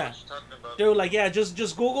 Yeah. Dude, like yeah,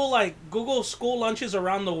 just Google school lunches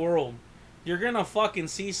around the world. You're gonna fucking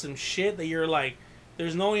see some shit that you're like,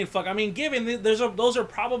 there's no way fuck. I mean, given those are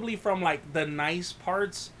probably from like the nice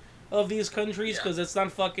parts of these countries, because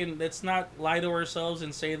let's not lie to ourselves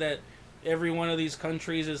and say that every one of these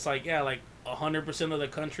countries is like 100% of the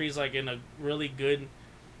countries like in a really good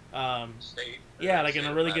state. Yeah, like in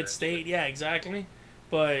a really good state. Yeah, exactly.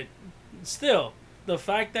 But still, the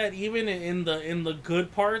fact that even in the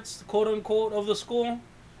good parts, quote unquote, of the school,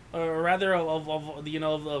 or rather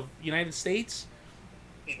of United States,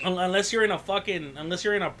 unless you're in a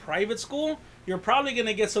private school, you're probably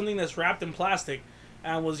gonna get something that's wrapped in plastic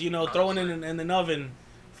and was thrown in an oven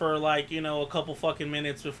for like a couple fucking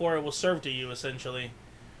minutes before it was served to you, essentially.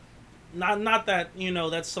 Not that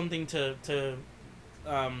that's something to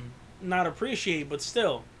not appreciate, but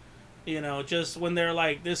still, just when they're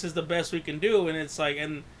like, this is the best we can do, and it's like,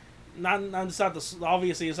 and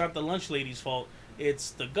obviously it's not the lunch lady's fault,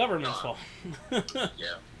 it's the government's fault.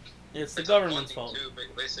 Yeah. It's the government's fault. Too,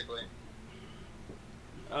 basically.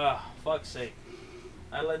 Fuck's sake.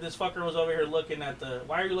 This fucker was over here looking at the...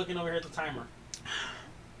 Why are you looking over here at the timer?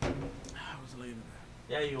 I was leaving.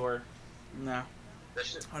 Yeah, you were. No.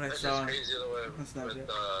 That's just crazy the way with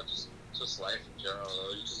just life in general.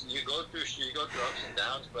 Though. You go through ups and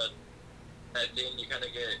downs, but at the end you kind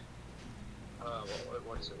of get...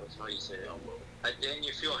 what's how you say it? At the end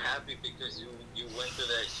you feel happy because you went through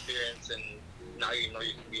that experience and now you know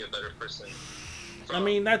you can be a better person. I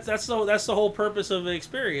mean, that's the whole purpose of the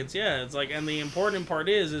experience. Yeah, it's like, and the important part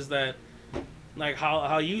is that, like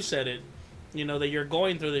how you said it, you know, that you're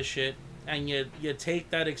going through this shit, and you take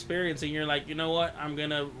that experience, and you're like, you know what, I'm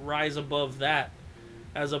gonna rise above that,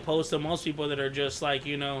 as opposed to most people that are just like,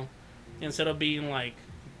 you know, instead of being like,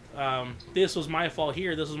 this was my fault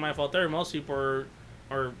here, this was my fault there. Most people are,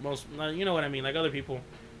 or most, you know what I mean, like other people.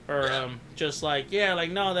 Or just like, yeah,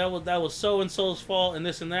 like, no, that was so and so's fault and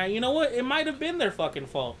this and that. You know what? It might have been their fucking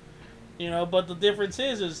fault. You know, but the difference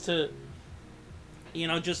is to, you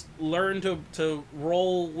know, just learn to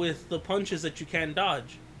roll with the punches that you can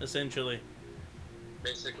dodge, essentially.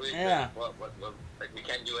 Basically, yeah. What, like, we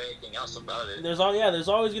can't do anything else about it. There's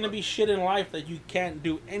always gonna be shit in life that you can't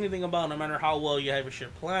do anything about, no matter how well you have your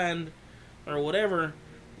shit planned or whatever.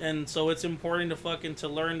 And so it's important to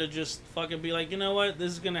learn to just fucking be like, you know what,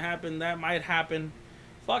 this is gonna happen, that might happen,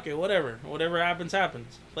 fuck it, whatever happens,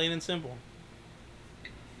 plain and simple.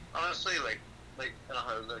 Honestly, like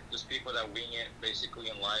just people that wing it basically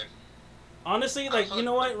in life. Honestly, like, you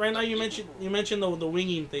know what, right now you mentioned the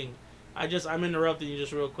winging thing. I'm interrupting you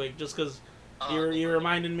just real quick, just because you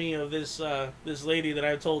reminded me of this lady that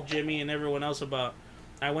I told Jimmy and everyone else about.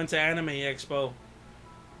 I went to Anime Expo.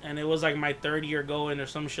 And it was like my third year going or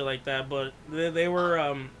some shit like that. But they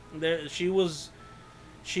were she was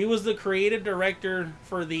the creative director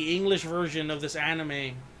for the English version of this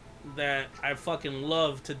anime that I fucking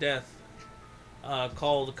love to death,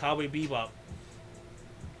 called Cowboy Bebop.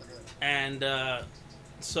 And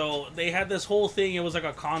so they had this whole thing. It was like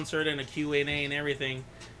a concert and a Q&A and everything.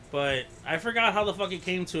 But I forgot how the fuck it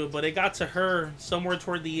came to it. But it got to her somewhere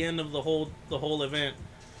toward the end of the whole event,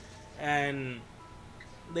 and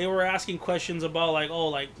they were asking questions about, like, oh,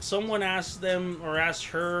 like, someone asked them or asked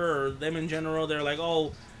her or them in general. They're like,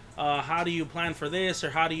 oh, how do you plan for this, or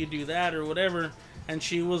how do you do that, or whatever. And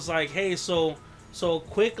she was like, hey, so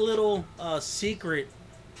quick little secret,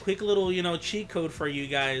 quick little, you know, cheat code for you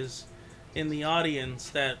guys in the audience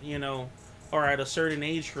that, you know, are at a certain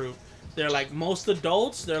age group. They're like, most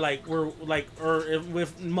adults, they're like, we're like, or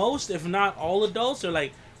if not all adults, they're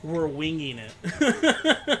like, we're winging it.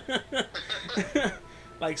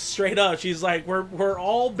 Like, straight up, she's like, we're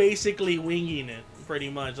all basically winging it, pretty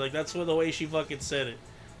much. Like, that's the way she fucking said it.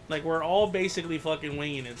 Like, we're all basically fucking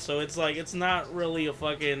winging it. So it's like, it's not really a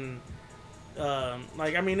fucking,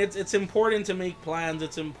 like, I mean, it's important to make plans.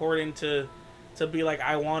 It's important to be like,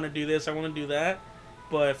 I want to do this, I want to do that.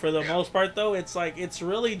 But for the most part, though, it's like, it's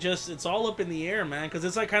really just, it's all up in the air, man. Because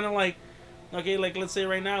it's like, kind of like, okay, like, let's say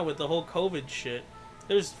right now with the whole COVID shit,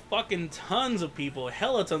 there's fucking tons of people,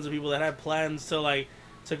 hella tons of people that have plans to, like,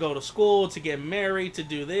 to go to school, to get married, to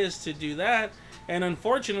do this, to do that. And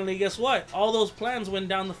unfortunately, guess what? All those plans went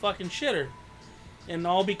down the fucking shitter. And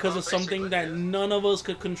all because of something that none of us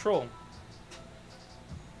could control.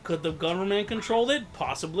 Could the government control it?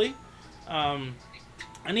 Possibly.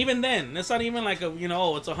 And even then, it's not even like a, you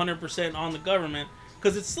know, it's 100% on the government.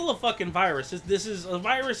 Because it's still a fucking virus. A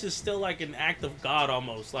virus is still like an act of God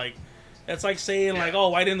almost. Like, that's like saying, like, oh,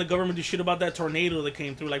 why didn't the government do shit about that tornado that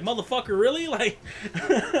came through? Like, motherfucker, really? Like,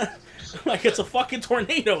 like, it's a fucking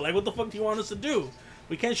tornado. Like, what the fuck do you want us to do?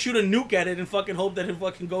 We can't shoot a nuke at it and fucking hope that it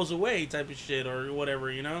fucking goes away, type of shit, or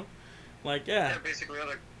whatever, you know? Like, yeah. Basically all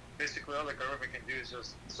the government can do is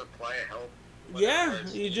just supply help. Yeah,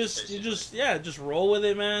 you just roll with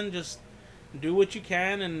it, man. Just do what you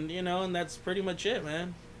can, and, you know, and that's pretty much it,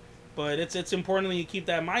 man. But it's important that you keep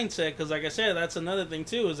that mindset, because, like I said, that's another thing,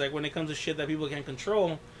 too, is, like, when it comes to shit that people can't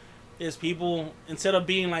control, is people, instead of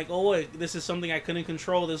being like, oh, wait, this is something I couldn't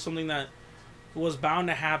control, this is something that was bound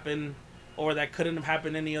to happen, or that couldn't have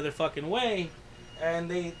happened any other fucking way, and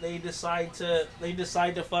they decide to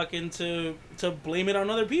fucking to blame it on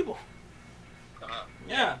other people.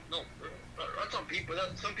 Yeah. No, not some people.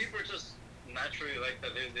 Some people are just naturally like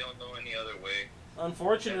that. They don't know any other way.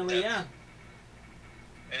 Unfortunately, yeah.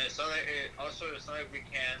 And it's not like it's not like we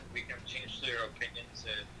can change their opinions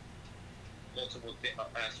in multiple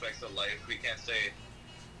aspects of life. We can't say,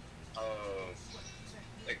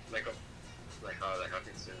 like how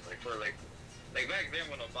can you say, like back then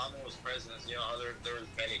when Obama was president, you know, there was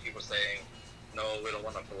many people saying, no, we don't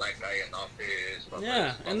want a black guy in office.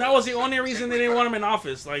 Yeah, and that was the only reason they didn't want him in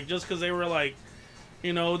office, like, just because they were like,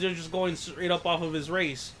 you know, they're just going straight up off of his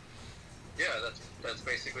race. Yeah, that's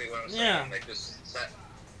basically what I'm saying. Yeah. Like, just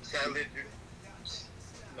sadly,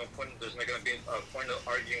 no point. There's not gonna be a point of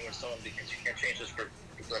arguing with someone because you can't change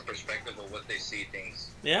the perspective of what they see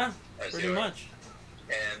things. Yeah, pretty much.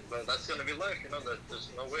 But that's gonna be life, you know. That there's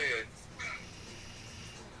no way.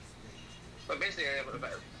 But basically,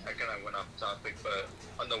 I kind of went off topic, but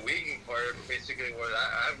on the winging part, basically, what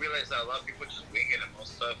I realized that a lot of people just wing it and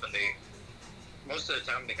most stuff, and most of the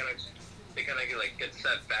time they kind of get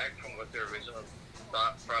set back from what their original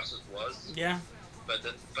thought process was. Yeah. But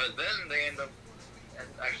then they end up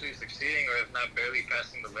actually succeeding, or if not barely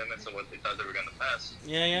passing the limits of what they thought they were gonna pass.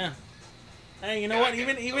 Yeah. Hey, you know what?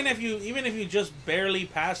 Even if you just barely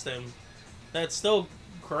pass them, that's still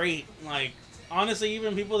great. Like, honestly,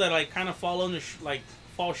 even people that like kind of fall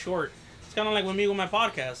short. It's kind of like with me with my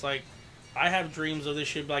podcast. Like, I have dreams of this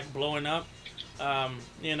shit like blowing up.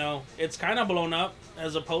 You know, it's kind of blown up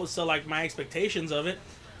as opposed to like my expectations of it.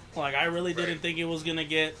 Like, I really didn't think it was gonna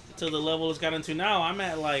get to the level it's gotten to now. I'm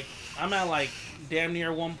at like damn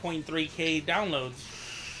near 1.3K downloads.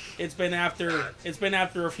 It's been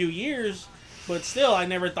after a few years, but still, I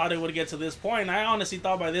never thought it would get to this point. I honestly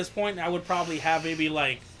thought by this point I would probably have maybe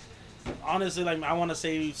like, honestly, like I want to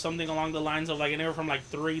say something along the lines of like anywhere from like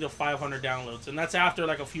 300 to 500 downloads, and that's after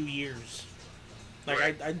like a few years.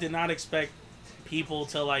 Like I did not expect people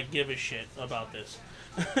to like give a shit about this.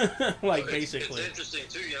 Like, basically. It's interesting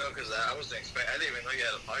too, you know, because I didn't even know you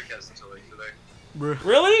had a podcast until like today.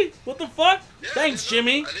 Really? What the fuck? Yeah, Thanks,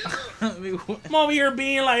 Jimmy. I didn't know. I'm over here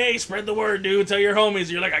being like, hey, spread the word, dude. Tell your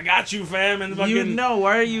homies. You're like, I got you, fam. And fucking, you know,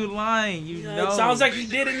 why are you lying? You know. It sounds like you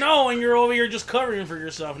didn't know, and you're over here just covering for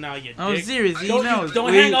yourself now, you I'm dick. serious. He knows.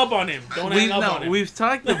 Don't hang up on him. Don't hang up on him. We've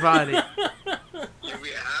talked about it. Yeah, we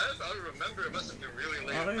have? I don't remember. It must have been really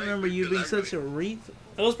late. I don't remember you being such a reet.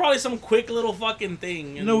 It was probably some quick little fucking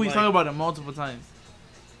thing. You know, we like, talked about it multiple times.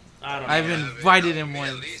 I don't know. I've invited him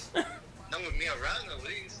once. Not with me around, at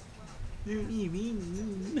least.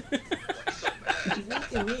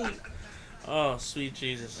 Oh, sweet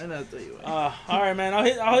Jesus. And I'll tell you what. All right, man.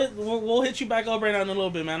 We'll hit you back up right now in a little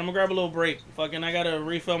bit, man. I'm gonna grab a little break. Fucking, I gotta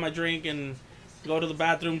refill my drink and go to the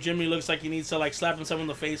bathroom. Jimmy looks like he needs to like slap himself in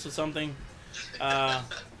the face with something.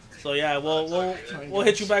 So yeah, we'll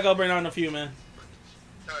hit you back up right now in a few, man.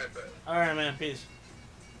 All right, man. Peace.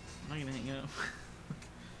 I'm not gonna hang up.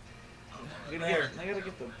 Here. I gotta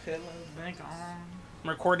get the pillows back on. I'm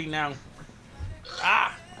recording now.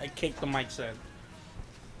 I kicked the mic stand.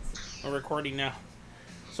 I'm recording now.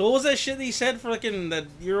 So what was that shit that you said for fucking that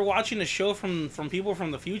you were watching a show from people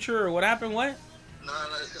from the future, or what happened? What? No,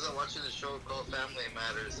 it's because I'm watching a show called Family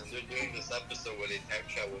Matters, and they're doing this episode where they time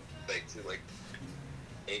travel like to like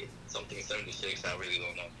 76. I really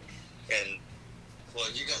don't know. And well,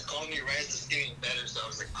 you guys called me right as it's getting better, so I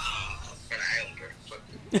was like, an Islander.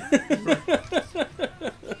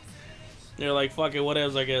 They're like, fuck it,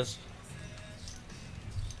 whatevs, I guess.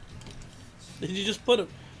 Did you just put it?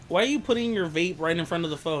 Why are you putting your vape right in front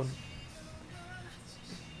of the phone?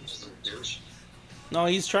 Just a douche. No,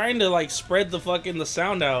 he's trying to like spread the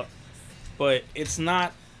sound out, but it's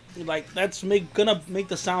not like that's gonna make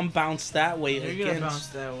the sound bounce that way. You're gonna bounce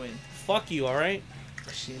that way. Fuck you, all right?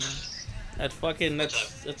 That's fucking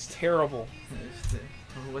that's terrible.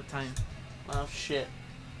 What time? Oh shit.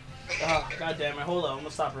 Oh, God damn it. Hold on, I'm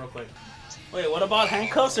gonna stop real quick. Wait, what about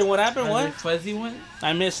handcuffs and what happened? Are what? there fuzzy one?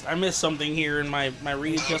 I missed something here in my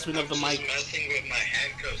readjustment of the mic. I'm messing with my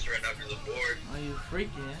handcuffs right now because the board. Are you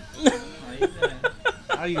freaking?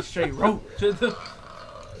 Are you straight rope?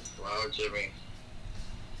 Wow, Jimmy.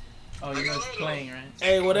 Oh, you know it's playing, right?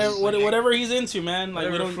 Hey, whatever he's into, man. Like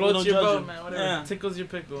whatever we don't floats your judge boat, him. man. Whatever tickles your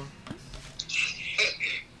pickle.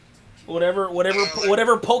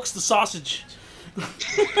 Whatever pokes the sausage. I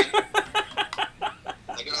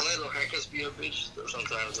gotta let haircuts be a bitch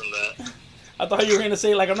sometimes in that. I thought you were gonna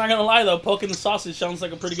say, like, I'm not gonna lie though, poking the sausage sounds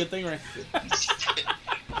like a pretty good thing, right? That's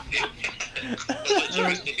what you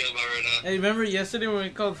were thinking about right now. Hey, remember yesterday when we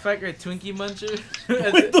called Fat Guy Twinkie Muncher?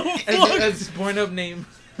 What the fuck? As his porn-up name.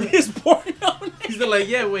 His porn-up name? He's like,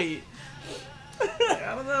 yeah, wait.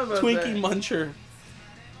 I don't know about Twinkie that. Muncher.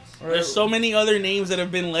 There's so many other names that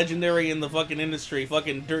have been legendary in the fucking industry.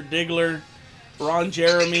 Fucking Dirt Diggler, Ron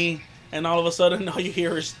Jeremy, and all of a sudden all you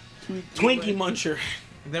hear is Twinkie Muncher.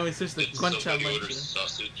 And then we switched to Concha Muncher.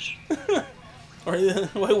 Sausage. Or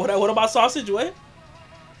wait, what about sausage? What?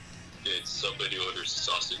 It's somebody orders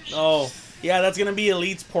sausage. Oh, yeah, that's gonna be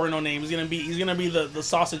Elite's porno name. He's gonna be the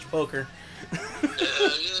sausage poker. No,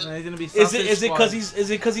 he's gonna be sausage Is it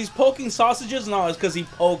because he's poking sausages? No, it's because he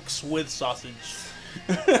pokes with sausage.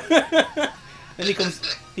 And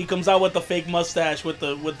he comes out with the fake mustache with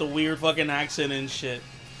the weird fucking accent and shit.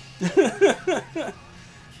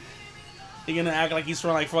 He gonna act like he's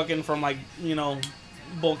from like you know,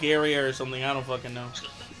 Bulgaria or something. I don't fucking know.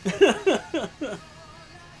 This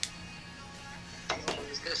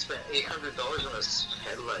guy spent $800 on his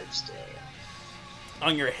headlights.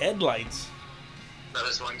 On your headlights? Now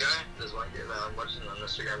this one guy that I'm watching on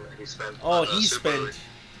Instagram, he spent. Oh, he spent.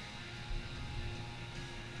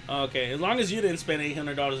 Okay, as long as you didn't spend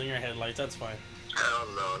 $800 on your headlights, that's fine. Hell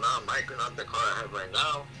no, not Mike, not the car I have right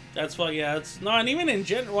now. That's fine, yeah. It's no, and even in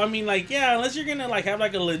general, I mean, like, yeah, unless you're gonna like have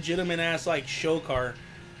like a legitimate ass like show car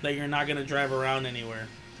that you're not gonna drive around anywhere.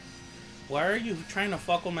 Why are you trying to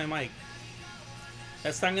fuck with my mic?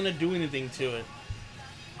 That's not gonna do anything to it.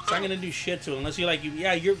 It's not gonna do shit to it unless you're like,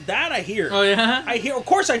 you're that I hear. Oh yeah. I hear. Of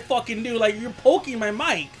course I fucking do. Like you're poking my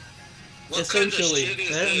mic. What essentially. Kind of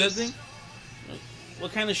shit is Nothing.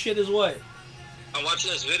 What kind of shit is what? I'm watching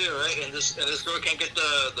this video, right, and this girl can't get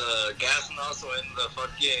the gas nozzle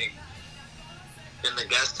in the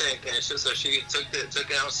gas tank, and shit, so she took it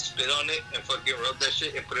out, spit on it, and fucking rubbed that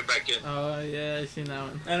shit and put it back in. Oh yeah, I seen that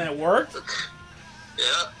one. And it worked?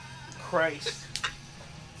 Yeah. Christ.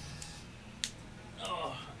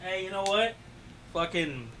 Oh, hey, you know what?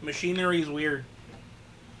 Fucking machinery is weird.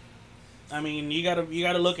 I mean, you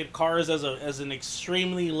gotta look at cars as an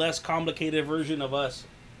extremely less complicated version of us.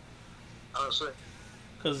 Honestly.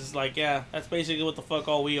 Cause it's like, yeah, that's basically what the fuck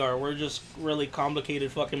all we are. We're just really complicated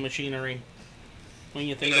fucking machinery. When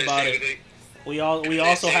you think about it, we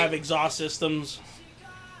also have exhaust systems.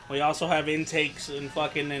 We also have intakes and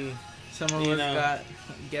fucking and. Some of us got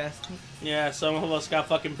gas tanks. Yeah, some of us got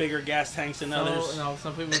fucking bigger gas tanks than others. No,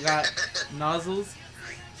 some people got nozzles.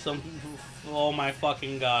 Oh my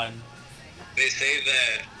fucking god. They say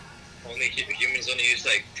that humans only use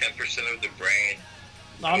like 10% of the brain.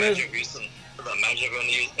 Imagine if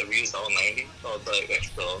we used all 90, all the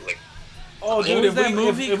extra, like. Oh, dude, what was that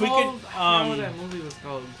movie if called? We could, I what that movie was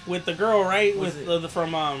called. With the girl, right? What with the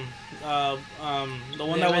from the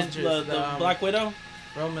one that Avengers, was the Black Widow.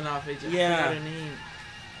 Romanoff agent. Yeah. I forgot her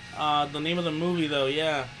name. The name of the movie though,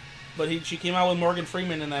 yeah. But she came out with Morgan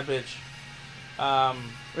Freeman in that bitch.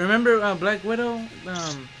 Remember Black Widow?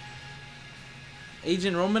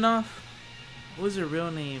 Agent Romanoff? What was her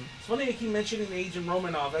real name? It's funny you keep mentioning Agent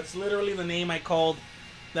Romanoff. That's literally the name I called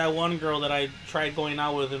that one girl that I tried going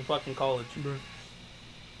out with in fucking college. You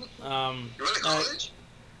went to college?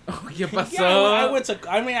 Oh, ¿qué pasó? Yeah, I went to.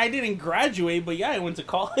 I mean, I didn't graduate, but yeah, I went to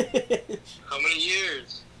college. How many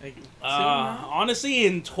years? Like, honestly,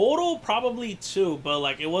 in total, probably 2. But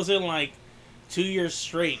like, it wasn't like 2 years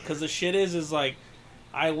straight. Cause the shit is like,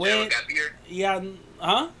 I went. Did you have a gap year? Yeah.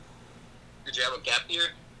 Huh? Did you have a gap year?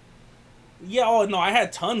 Yeah. Oh no, I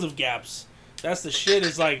had tons of gaps. That's the shit.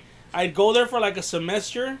 Is like, I'd go there for like a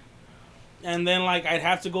semester, and then like I'd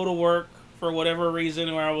have to go to work. For whatever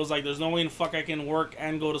reason, where I was like, there's no way in fuck I can work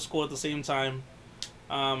and go to school at the same time.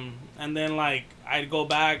 And then, like, I'd go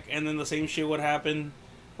back, and then the same shit would happen.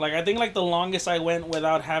 Like, I think, like, the longest I went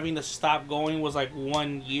without having to stop going was, like,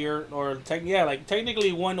 1 year. Or,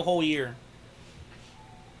 technically 1 whole year.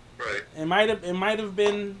 Right. It might have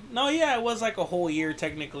been... No, yeah, it was, like, a whole year,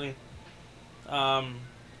 technically. Where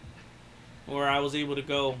I was able to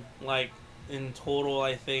go, like, in total,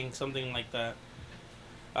 I think, something like that.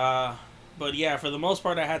 But yeah, for the most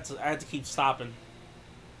part, I had to keep stopping.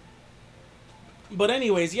 But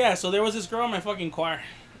anyways, yeah. So there was this girl in my fucking choir,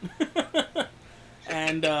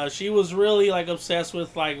 and she was really like obsessed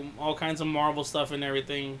with like all kinds of Marvel stuff and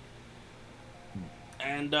everything.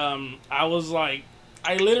 And I was like,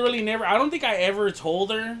 I literally never. I don't think I ever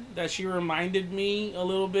told her that she reminded me a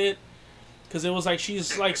little bit, because it was like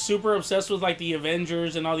she's like super obsessed with like the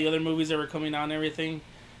Avengers and all the other movies that were coming out and everything.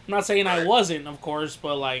 I'm not saying I wasn't, of course,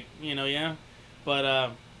 but like, you know, yeah. But I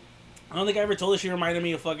don't think I ever told her she reminded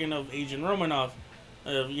me of Agent Romanoff,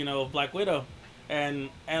 of Black Widow. And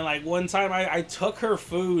like one time I took her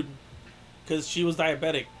food because she was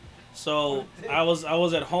diabetic. So I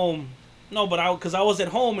was at home. No, but because I was at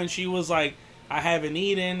home and she was like, I haven't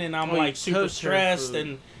eaten and I'm like super stressed.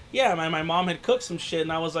 And yeah, my mom had cooked some shit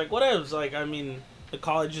and I was like, whatever. Like, I mean, the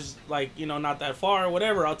college is like, not that far or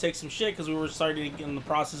whatever. I'll take some shit because we were starting in the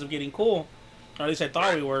process of getting cool. Or at least I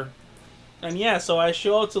thought we were. And yeah, so I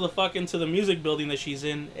show up to the music building that she's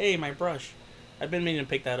in. Hey, my brush. I've been meaning to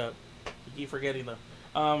pick that up. I keep forgetting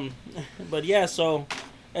though. But yeah, so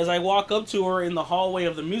as I walk up to her in the hallway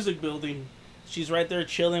of the music building, she's right there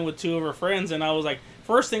chilling with 2 of her friends. And I was like,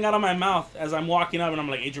 first thing out of my mouth as I'm walking up and I'm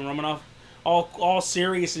like, Agent Romanoff, all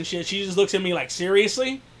serious and shit. She just looks at me like,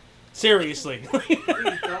 seriously? Seriously.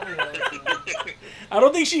 I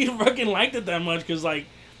don't think she fucking liked it that much because, like,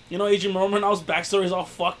 Agent Romanoff's backstory is all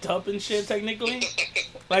fucked up and shit, technically.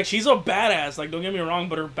 Like, she's a badass, like, don't get me wrong,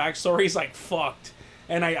 but her backstory is, like, fucked.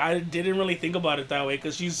 And I didn't really think about it that way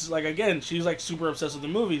because she's, like, again, she's, like, super obsessed with the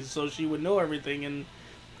movies, so she would know everything and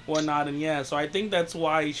whatnot. And, yeah, so I think that's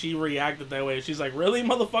why she reacted that way. She's like, really,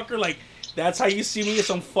 motherfucker? Like, that's how you see me as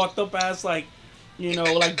some fucked up ass, like, you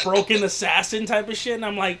know, like broken assassin type of shit. And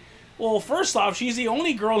I'm like, well, first off, she's the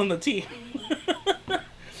only girl in the team.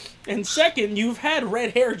 And second, you've had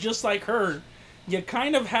red hair just like her. You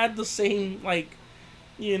kind of had the same, like,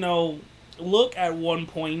 you know, look at one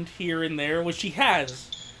point here and there, which she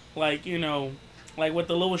has. Like, you know, like with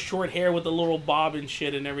the little short hair with the little bob and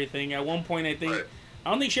shit and everything. At one point, I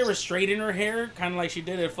don't think she ever straightened her hair, kind of like she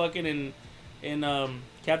did it fucking in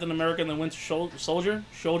Captain America and the Winter Soldier.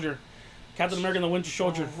 Captain America and the Winter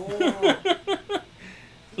Soldier.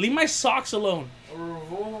 Leave my socks alone. A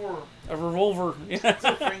revolver. Yeah.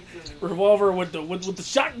 Revolver with the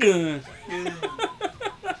shotgun.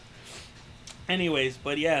 Anyways,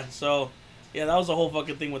 but yeah, so yeah, that was the whole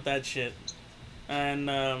fucking thing with that shit, and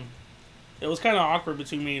it was kind of awkward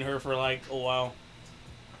between me and her for like a while.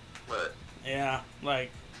 What? Yeah,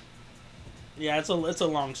 like, yeah, it's a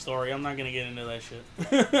long story. I'm not gonna get into that shit.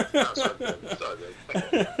 No, it's all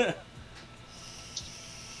good.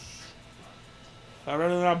 I'd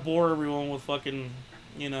rather not bore everyone with fucking,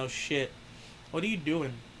 you know, shit. What are you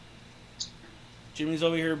doing? Jimmy's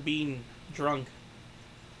over here being drunk.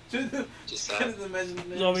 Just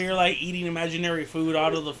He's over here like eating imaginary food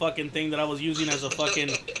out of the fucking thing that I was using as a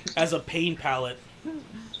paint palette.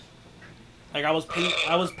 Like I was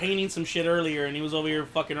painting some shit earlier, and he was over here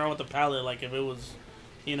fucking around with the palette like if it was,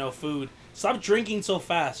 you know, food. Stop drinking so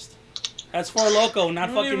fast. That's Four Loko,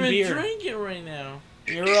 not fucking beer. I'm drinking right now.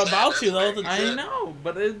 You're about to though. I know,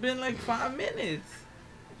 but it's been like 5 minutes.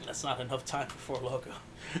 That's not enough time for Four Loko.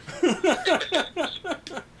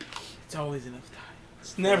 It's always enough time.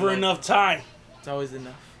 It's never enough time. It's always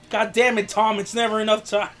enough. God damn it, Tom! It's never enough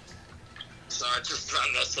time. So I just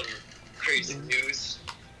found out some crazy news.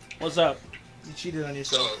 What's up? You cheated on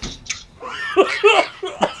yourself. God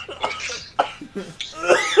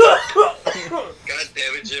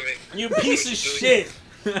damn it, Jimmy. You piece of shit.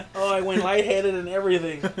 Oh, I went lightheaded and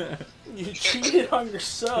everything. You cheated on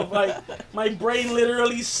yourself. Like, my brain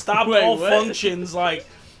literally stopped all functions. Like,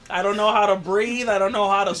 I don't know how to breathe. I don't know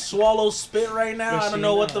how to swallow spit right now. I don't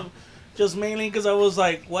know what the... Just mainly because I was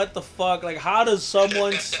like, what the fuck? Like, how does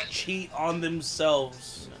someone cheat on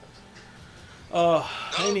themselves?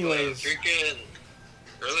 Anyways. Freaking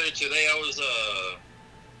earlier today, I was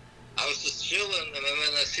just chilling, and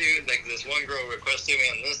then I see like this one girl requesting me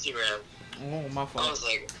on Instagram. Oh, my fault. I was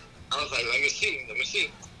like, let me see.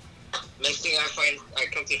 Next thing I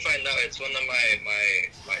come to find out it's one of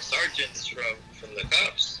my sergeants from the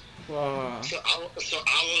cops. Wow. So I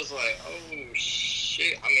was like, oh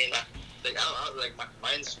shit. I mean,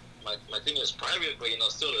 my thing is private, but you know,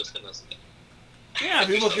 still it's gonna. Yeah,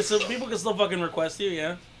 people can still fucking request you,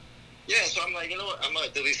 yeah. Yeah, so I'm like, you know what? I'm gonna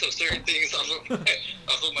delete some certain things off of my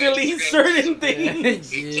delete Instagram. certain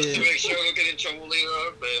things. Yeah. Just to make sure I don't get in trouble later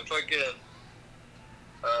on. But fucking,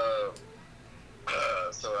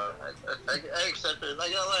 so I accept it. I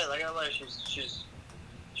gotta lie. She's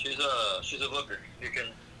a looker. You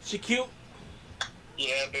can. She cute.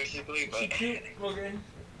 Yeah, basically. But She cute. Okay.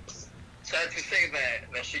 sad to say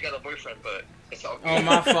that she got a boyfriend, but it's all good. Oh,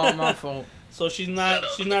 my fault. So she's not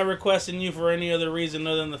requesting you for any other reason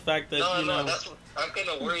other than the fact that you know. No, that's what, I'm kind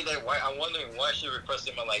of worried that I'm wondering why she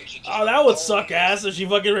requested my like. She just That would suck ass if she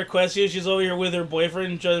fucking requests you. She's over here with her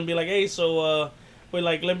boyfriend trying to be like, hey, so wait,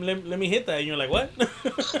 like let me hit that, and you're like, what?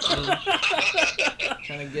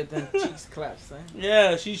 Trying to get them cheeks clapped, son.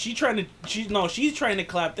 Yeah, she's trying to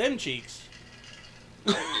clap them cheeks.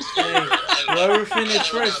 Hey, whoever finished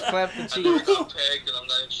first, clap the I cheeks. never got pegged, and I'm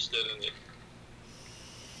not interested in it.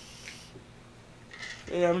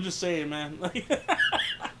 Yeah, I'm just saying, man. Why? I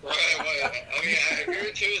mean, I agree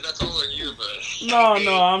with you. That's all on you, but No,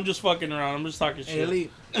 I'm just fucking around. I'm just talking Hey, shit.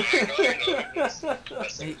 Elite. I know.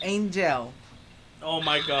 Hey, Angel. Oh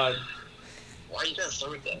my god. Why you gotta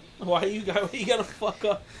start with that? Why you gotta fuck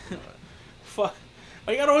up? Fuck.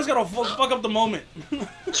 Why you always gotta fuck up the moment?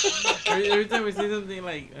 Every time we see something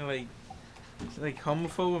like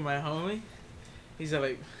homophobe with my homie, he's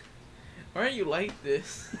like, why are you like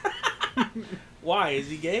this? Why? Is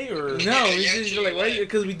he gay or? No, he's just like, why are you?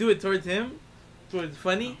 Because we do it towards him, towards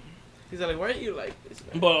funny. He's like, why are you like this?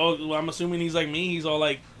 Man? But I'm assuming he's like me. He's all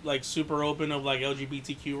like super open of like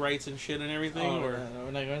LGBTQ rights and shit and everything. Oh, or no,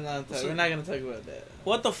 we're not gonna talk about that.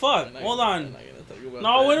 What the fuck? Hold on. We're not gonna talk about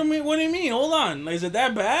No, that. what do you mean? Hold on. Is it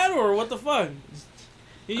that bad or what the fuck?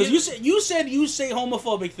 Because you said you say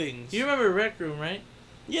homophobic things. You remember Rec Room, right?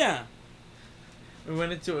 Yeah. We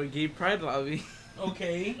went into a gay pride lobby.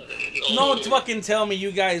 Okay. No, fucking tell me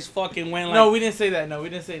you guys fucking went like. No, we didn't say that. No, we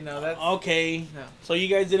didn't say no. That's okay. No. So you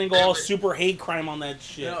guys didn't go all super hate crime on that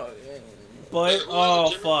shit. No. But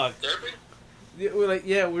fuck. we're like,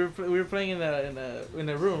 yeah, we were playing in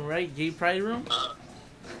a room, right? Gay pride room.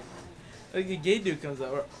 Like a gay dude comes out,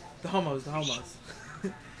 or the homos.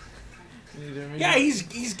 Yeah,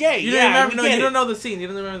 he's gay. You yeah, don't remember? No, you don't know the scene. You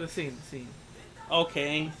don't remember the scene.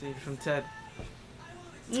 Okay. Scene from Ted.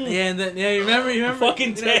 Yeah, and then you remember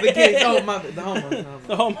fucking Ted. The gays. Oh, the homos.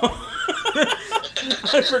 The homo.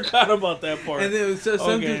 I forgot about that part. And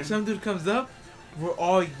then some dude comes up. We're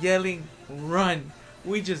all yelling, "Run!"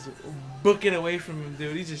 We just book it away from him,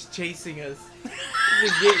 dude. He's just chasing us.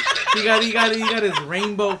 He got his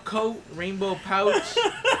rainbow coat, rainbow pouch.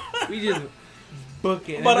 We just book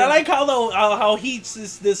it. But I like how he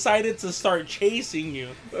decided to start chasing you.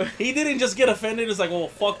 He didn't just get offended. It's like, well,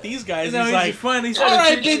 fuck these guys. No, he's like, fun. He all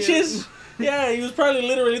right, bitches. Yeah, he was probably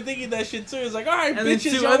literally thinking that shit too. He's like, all right, and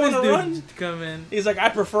bitches, y'all want to run? Come in. He's like, I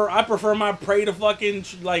prefer my prey to fucking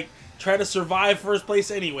like try to survive first place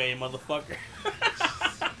anyway, motherfucker.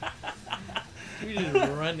 You're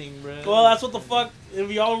just running, bro. Well, that's what the fuck. If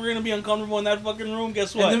y'all were gonna be uncomfortable in that fucking room,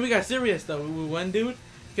 guess what? And then we got serious though. With one dude,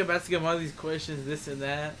 he kept asking him all these questions, this and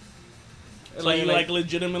that. So you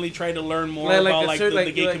legitimately tried to learn more like about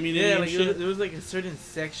the gay community and shit? There was like a certain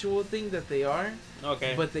sexual thing that they are.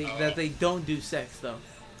 Okay. But they don't do sex though.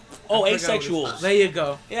 Oh, asexuals. There you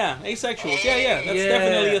go. Yeah, asexuals. Yeah. That's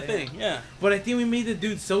definitely a thing. Yeah. But I think we made the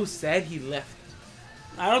dude so sad he left.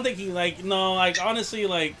 I don't think he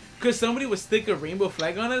honestly because somebody would stick a rainbow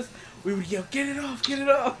flag on us, we would yell, "Get it off! Get it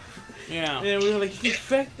off!" Yeah. And we were like, "He's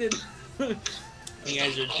infected." You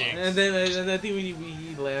guys are dicks. And then I think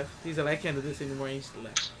he left. He's like, "I can't do this anymore." And he just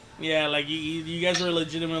left. Yeah, like you guys were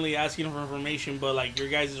legitimately asking for information, but like your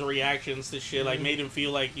guys' reactions to shit like made him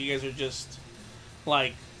feel like you guys are just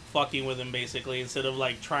like fucking with him basically instead of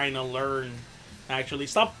like trying to learn. Actually,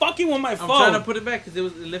 stop fucking with my phone. I'm trying to put it back because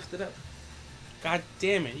it lifted up. God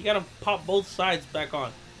damn it! You gotta pop both sides back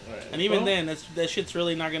on. Right. And even then, that shit's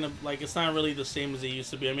really not gonna it's not really the same as it used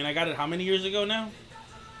to be. I mean, I got it how many years ago now?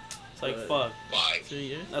 It's like fuck. 2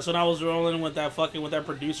 years. That's when I was rolling with that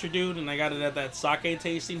producer dude, and I got it at that sake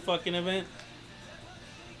tasting fucking event.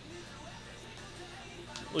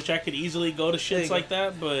 Which I could easily go to shits like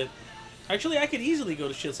that, but actually I could easily go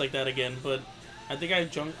to shits like that again, but I think I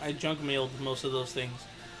junk mailed most of those things.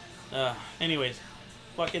 Anyways,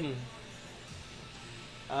 fucking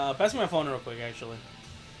pass me my phone real quick actually.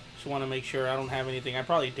 Just want to make sure I don't have anything. I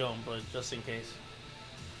probably don't, but just in case.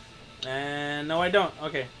 And no, I don't.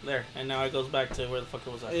 Okay, there. And now it goes back to where the fuck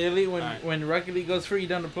it was at. Really? When Rocket League goes free, you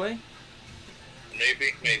down to play?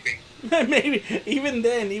 Maybe. Maybe. Even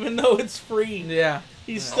then, even though it's free. Yeah.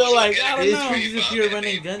 He's still like, I don't know. He's a pure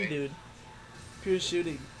running gun, dude. Pure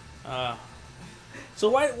shooting. So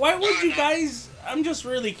why would you guys... I'm just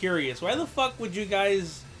really curious. Why the fuck would you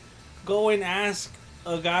guys go and ask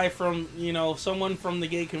a guy from, someone from the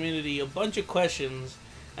gay community a bunch of questions,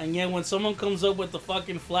 and yet when someone comes up with the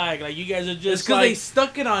fucking flag, like, you guys are just because they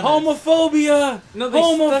stuck it on homophobia! Us. No, they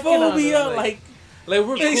homophobia! Like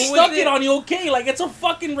we're cool they stuck it on you, okay? Like, it's a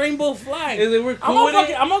fucking rainbow flag. We're cool with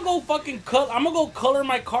it. I'm gonna go color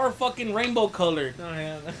my car fucking rainbow colored. Oh,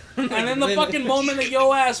 yeah. And then the fucking moment that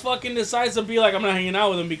yo ass fucking decides to be like, I'm not hanging out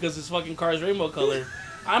with him because his fucking car is rainbow colored.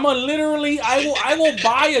 I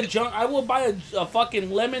will buy a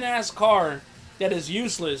fucking lemon ass car that is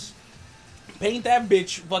useless. Paint that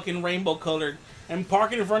bitch fucking rainbow colored and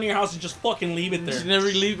park it in front of your house and just fucking leave it there. Just never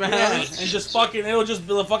leave my house. And just fucking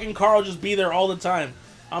the fucking car will just be there all the time.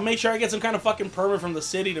 I'll make sure I get some kind of fucking permit from the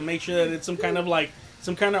city to make sure that it's some kind of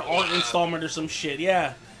art installment or some shit.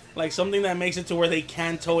 Yeah. Like something that makes it to where they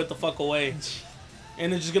can tow it the fuck away.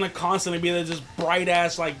 And it's just gonna constantly be there, just bright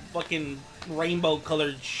ass like fucking rainbow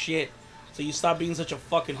colored shit. So you stop being such a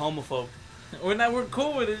fucking homophobe. We're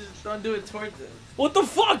cool with it, just don't do it towards it. What the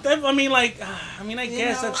fuck? I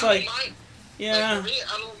guess that's like... Yeah. Like for me,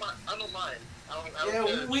 I don't mind. I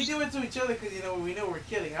don't we do it to each other because we know we're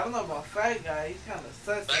kidding. I don't know about Fat Guy. He's kind of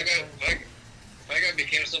sus. Fat guy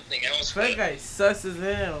became something else. Fat Guy sus as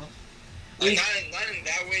hell. Like, not in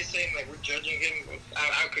that way, saying like we're judging him.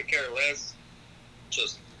 I could care less.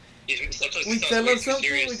 Just we tell him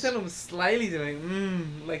something. We tell him slightly,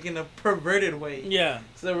 like in a perverted way. Yeah.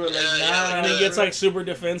 So we're like, nah. And he gets like super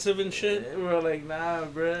defensive and shit. We're like, nah,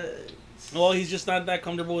 bro. Well, he's just not that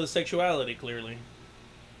comfortable with sexuality, clearly.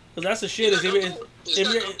 Because that's the shit. He's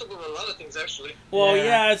not comfortable with a lot of things, actually. Well,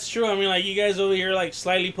 yeah, it's true. I mean, like, you guys over here, like,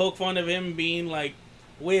 slightly poke fun of him being, like,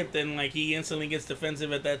 whipped, and, like, he instantly gets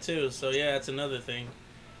defensive at that, too. So, yeah, that's another thing.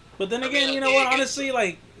 But then again, you know what? Honestly,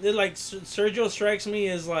 like, Sergio strikes me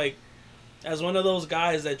as, like, as one of those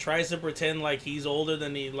guys that tries to pretend like he's older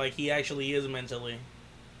than he actually is mentally.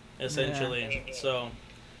 Essentially. Yeah. So,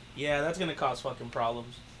 yeah, that's going to cause fucking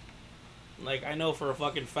problems. Like, I know for a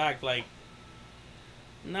fucking fact, like,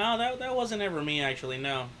 no, that wasn't ever me, actually,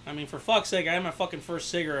 no. I mean, for fuck's sake, I had my fucking first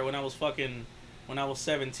cigarette when I was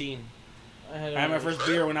 17. I had my first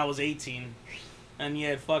beer when I was 18. And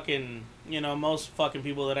yet fucking, you know, most fucking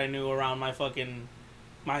people that I knew around my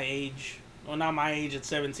age, well, not my age at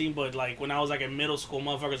 17, but, like, when I was, like, in middle school,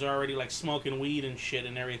 motherfuckers are already, like, smoking weed and shit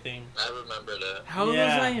and everything. I remember that. How old was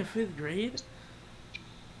I in 5th grade?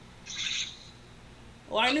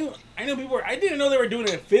 Well, I knew people I didn't know they were doing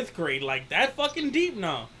it in 5th grade, like, that fucking deep,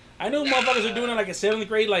 no. I know motherfuckers are doing it, like, in 7th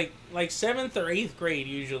grade, like 7th or 8th grade,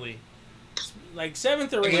 usually. Like,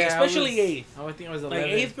 7th or 8th, especially 8th. I think it was 11th. Like,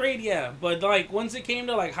 8th grade, yeah. But, like, once it came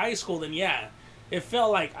to, like, high school, then, yeah. It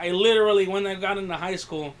felt like, I literally, when I got into high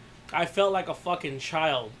school, I felt like a fucking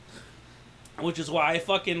child. Which is why I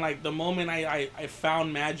fucking, like, the moment I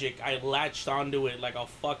found magic, I latched onto it like a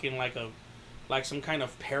fucking, like some kind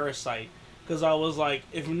of parasite. Because I was like,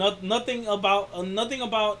 if nothing about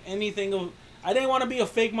anything of... I didn't want to be a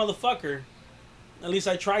fake motherfucker. At least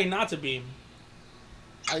I tried not to be.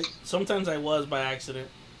 Sometimes I was by accident.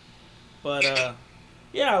 But,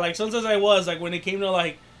 yeah, like, sometimes I was. Like, when it came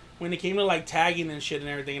to tagging and shit and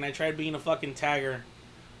everything, and I tried being a fucking tagger.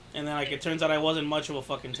 And then, like, it turns out I wasn't much of a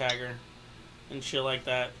fucking tagger. And shit like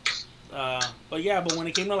that. But yeah, but when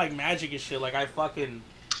it came to, like, magic and shit, like, I fucking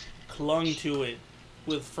clung to it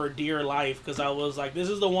for dear life. Because I was like, this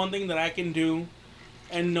is the one thing that I can do.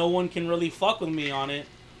 And no one can really fuck with me on it.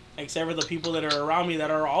 Except for the people that are around me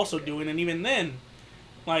that are also doing it. And even then,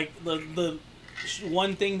 like, the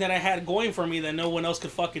one thing that I had going for me that no one else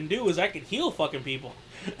could fucking do is I could heal fucking people.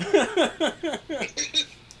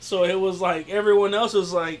 So it was like, everyone else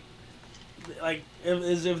was like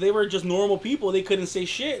as if they were just normal people, they couldn't say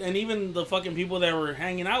shit. And even the fucking people that were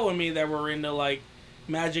hanging out with me that were into, like,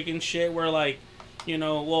 magic and shit were like, you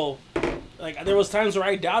know, well, like, there was times where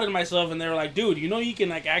I doubted myself and they were like, dude, you know you can,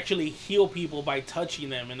 like, actually heal people by touching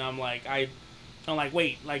them. And I'm like,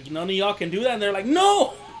 wait, like, none of y'all can do that? And they're like,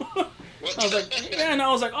 no! I was like, yeah, and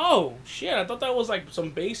I was like, oh, shit, I thought that was, like,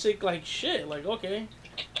 some basic, like, shit. Like, okay,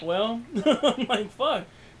 well, I'm like, fuck.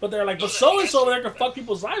 But they're like, but so-and-so there can fuck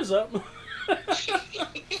people's lives up. And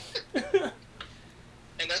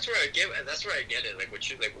that's where I get it. Like, what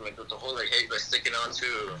you, like the whole, like, hate, like, sticking on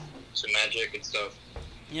to magic and stuff.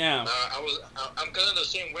 Yeah. I'm kind of the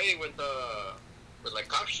same way with like,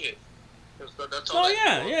 cop shit. That's Oh, all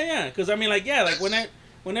yeah. Because, I mean, like, yeah, like,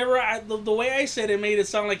 whenever the way I said it made it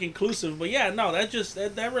sound like inclusive, but yeah, no,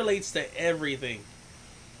 that relates to everything.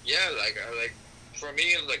 Yeah, like for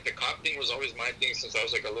me, like, the cop thing was always my thing since I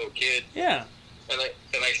was, like, a little kid. Yeah. And I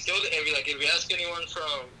still, if you ask anyone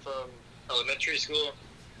from elementary school,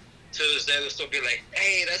 to this day, they'll still be like,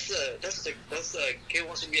 hey, that's the kid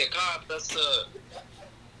wants to be a cop. That's the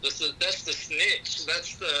snitch.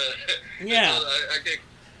 That's the yeah.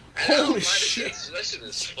 Holy shit! That shit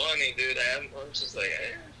is funny, dude. I'm just like,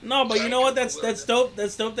 no, but you know what? That's dope.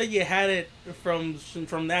 That's dope that you had it from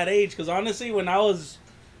that age. Because honestly, when I was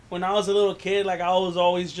a little kid, like, I was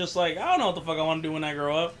always just like, I don't know what the fuck I want to do when I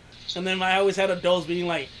grow up. And then I always had adults being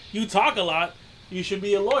like, you talk a lot. You should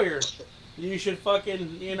be a lawyer. You should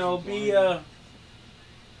fucking, you know, be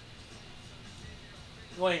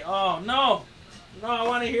Wait, oh, no. No, I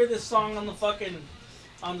want to hear this song on the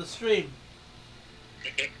stream.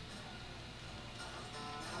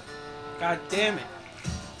 God damn it.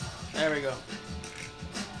 There we go.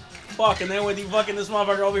 Fuck, and then with you fucking this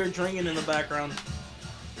motherfucker over here drinking in the background.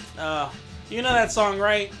 You know that song,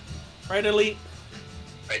 right? Right, Elite?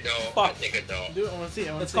 I don't. Fuck. I think I don't. Dude, I want to see.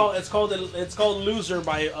 It's called Loser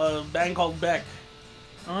by a band called Beck.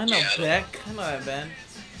 Oh, I know Beck. I know that band.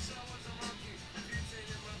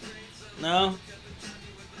 No?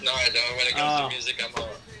 No, I don't. When it comes to music, I'm in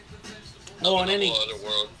a whole other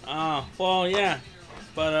world. Oh, well, yeah.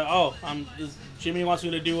 But, Jimmy wants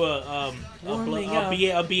me to do a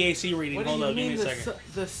BAC reading. What Hold do you up, mean give me a second.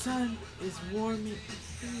 The sun is warming.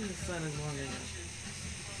 What do you mean the sun is warming up?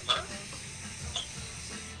 Huh?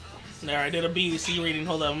 There, I did a BAC reading.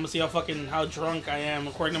 Hold up, I'm gonna see how drunk I am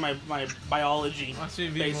according to my biology,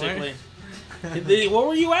 basically. What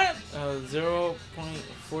were you at?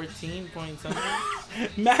 0.14 point something.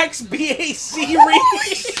 Max BAC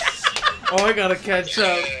reading. Oh, I gotta catch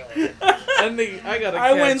up.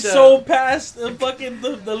 I went so past the fucking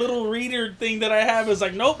the little reader thing that I have. It's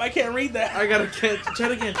like, nope, I can't read that. I gotta catch.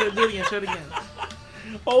 Try it again.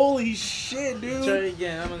 Holy shit, dude. Try it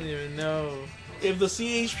again. I don't even know. If the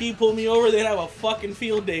CHP pulled me over, they'd have a fucking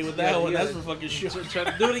field day with that one. That's for fucking sure. Try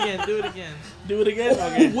to do it again. Do it again. Do it again.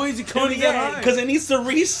 Okay. Why is he coming again? Because it needs to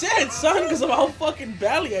reset, son. Because of how fucking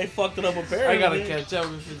badly I fucked it up. Apparently, I gotta catch up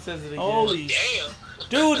if it says it again. Holy damn,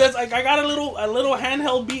 dude, that's like I got a little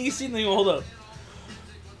handheld BEC thing. Hold up.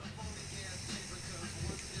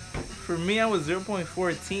 For me, I was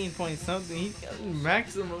 0.14 point something. He got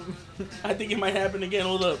maximum. I think it might happen again.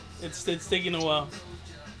 Hold up. It's taking a while.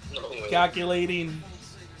 no way. Calculating.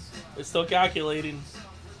 It's still calculating.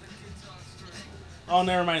 Oh,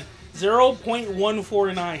 never mind.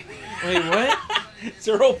 0.149. Wait, what?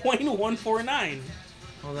 0.149.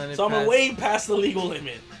 Hold on, So I'm way past the legal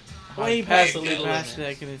limit. Way past the legal past limit.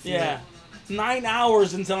 that, I couldn't see Yeah. 9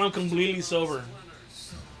 hours until I'm completely sober.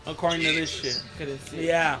 According to this shit. that. Couldn't see.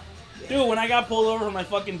 Yeah. Dude, when I got pulled over for my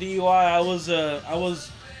fucking DUI, I was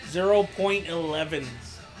 0.11.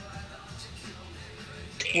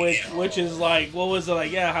 Which is like, what was it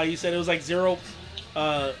like? Yeah, how you said it was like 0.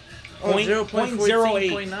 Oh, Point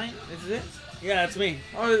 0.08. Is it? Yeah, that's me.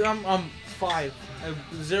 Oh, I'm 5.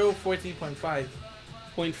 0.14.5.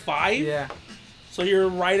 0.5? Yeah. So you're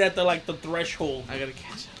right at the threshold. I gotta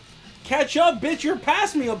catch up. Catch up, bitch! You're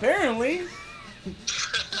past me apparently.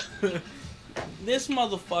 This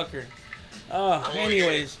motherfucker.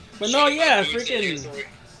 Anyways, but no, yeah, freaking.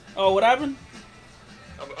 Oh, what happened?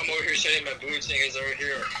 I'm over here shining my boots, and he's over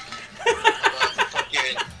here.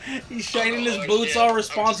 He's shining his boots, all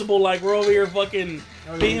responsible, like we're over here fucking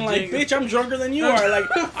being like, bitch, I'm drunker than you are. Like,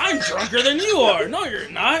 I'm drunker than you are. No, you're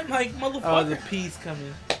not. Like, motherfucker. Oh, the pee's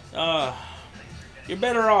coming. You're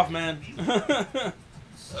better off, man.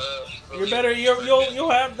 You're better.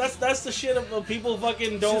 You'll have. That's the shit of people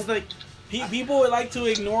fucking don't. It's like, People would like to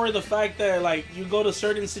ignore the fact that like you go to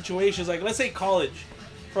certain situations, like let's say college,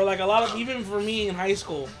 for like a lot of, even for me in high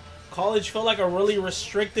school, college felt like a really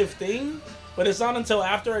restrictive thing. But it's not until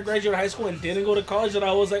after I graduated high school and didn't go to college that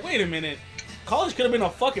I was like, wait a minute, college could have been a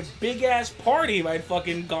fucking big ass party if I'd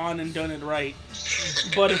fucking gone and done it right.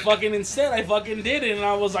 But instead I fucking did it, and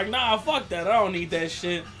I was like, nah, fuck that, I don't need that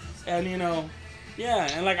shit. And you know, yeah,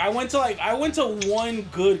 and like I went to one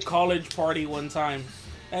good college party one time.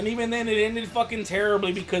 And even then, it ended fucking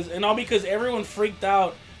terribly because everyone freaked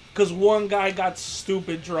out because one guy got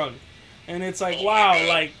stupid drunk. And it's like, wow,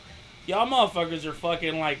 like, y'all motherfuckers are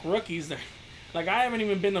fucking, like, rookies there. Like, I haven't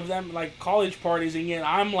even been to them, like, college parties, and yet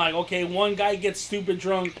I'm like, okay, one guy gets stupid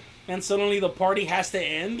drunk, and suddenly the party has to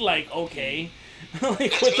end? Like, okay.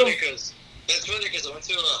 Like, that's funny because I went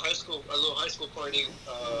to a little high school party,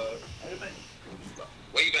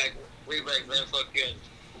 way back then, fucking.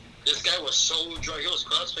 This guy was so drunk. He was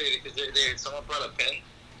crossfaded because someone brought a pen.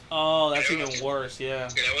 Oh, that's even worse, yeah.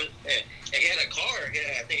 And he had a car.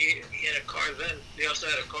 Yeah, I think he had a car then. He also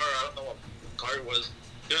had a car. I don't know what car it was.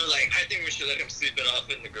 They were like, I think we should let him sleep it off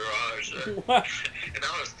in the garage. What? And I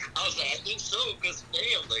was like, I think so, because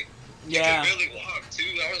damn, like, yeah. you can really walk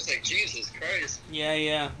too. I was like, Jesus Christ.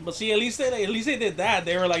 Yeah. But see, at least they did that.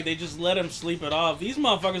 They were like, they just let him sleep it off. These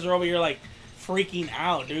motherfuckers are over here like freaking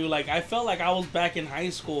out, dude. Like, I felt like I was back in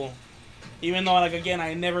high school, even though, like, again, I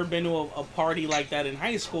had never been to a party like that in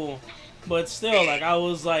high school. But still, like, I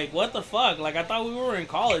was like, what the fuck? Like, I thought we were in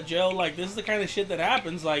college, yo. Like, this is the kind of shit that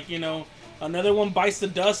happens. Like, you know, another one bites the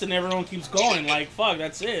dust and everyone keeps going. Like, fuck,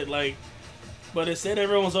 that's it. Like, but instead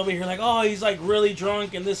everyone's over here like, oh, he's like really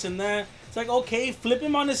drunk and this and that. It's like, okay, flip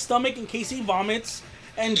him on his stomach in case he vomits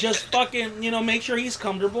and just fucking, you know, make sure he's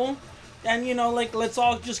comfortable. And, you know, like, let's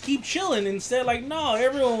all just keep chilling. Instead, like, no,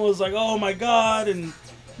 everyone was like, oh my God, and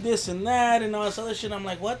this and that and all this other shit. I'm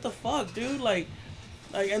like, what the fuck, dude? Like,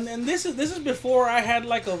 and this is before I had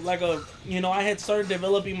like a you know, I had started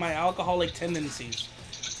developing my alcoholic tendencies.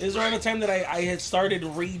 This is around the time that I had started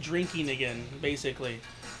re-drinking again, basically.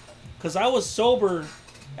 Because I was sober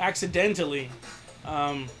accidentally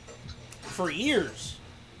for years.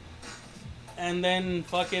 And then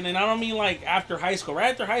fucking, and I don't mean like after high school.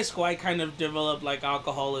 Right after high school, I kind of developed like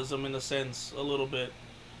alcoholism in a sense, a little bit.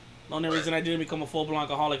 The only reason I didn't become a full-blown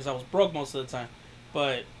alcoholic is I was broke most of the time.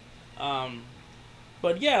 But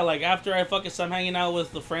yeah, like after I fucking stopped hanging out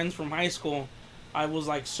with the friends from high school, I was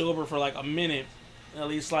like sober for like a minute, at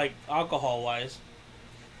least like alcohol-wise.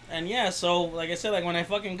 And yeah, so like I said, like when I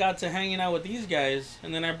fucking got to hanging out with these guys,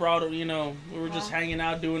 and then I brought, you know, we were just hanging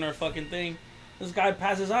out doing our fucking thing. This guy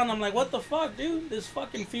passes out, and I'm like, what the fuck, dude? This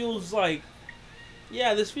fucking feels like,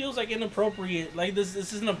 yeah, this feels like inappropriate. Like this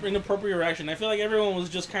is an inappropriate reaction. I feel like everyone was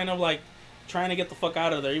just kind of like trying to get the fuck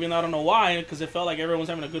out of there, even though I don't know why, because it felt like everyone was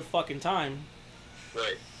having a good fucking time.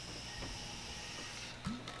 Right.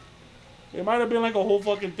 It might have been like a whole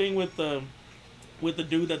fucking thing with the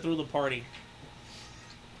dude that threw the party.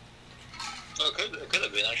 Oh, could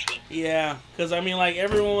have been actually. Yeah, because I mean, like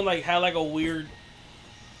everyone would like had like a weird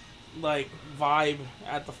like vibe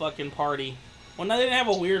at the fucking party. Well, they didn't have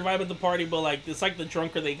a weird vibe at the party, but like it's like the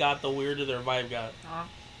drunker they got, the weirder their vibe got.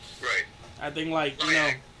 Right. I think like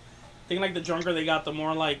I think like the drunker they got, the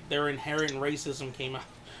more like their inherent racism came out.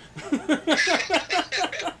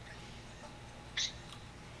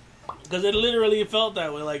 Because it literally felt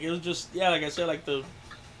that way. Like it was just like I said, like the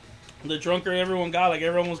drunker everyone got, like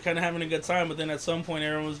everyone was kind of having a good time, but then at some point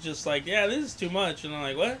everyone was just like, yeah, this is too much, and I'm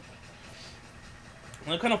like, what?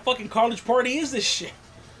 What kind of fucking college party is this shit?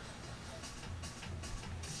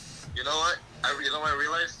 You know what? You know what I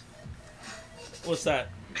realized? What's that?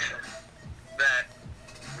 That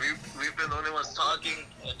we've been the only ones talking,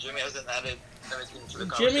 and Jimmy hasn't added anything to the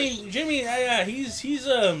conversation. Jimmy, yeah, he's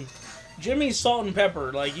Jimmy's salt and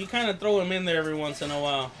pepper. Like you kind of throw him in there every once in a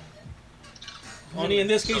while. Only in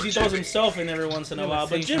this case, he throws himself in every once in a while.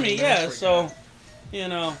 But Jimmy, yeah, so you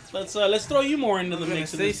know, let's throw you more into the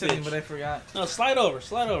mix. Say something, but I forgot. No, slide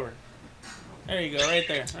over. There you go, right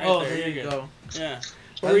there. There you go. Yeah.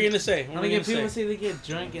 What were you gonna say? I mean, people say they get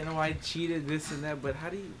drunk and I cheated this and that, but how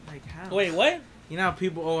do you how? Wait, what? You know how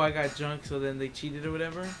people, I got drunk, so then they cheated or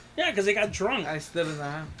whatever? Yeah, because they got drunk. I still don't know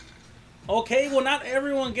how. Okay, well, not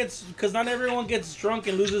everyone gets drunk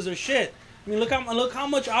and loses their shit. I mean, look how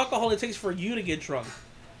much alcohol it takes for you to get drunk.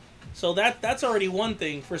 So that's already one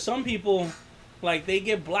thing. For some people, like they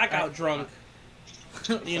get blackout drunk,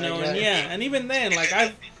 you know, and even then, like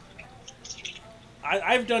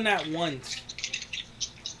I've done that once.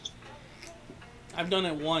 I've done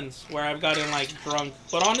it once where I've gotten like drunk.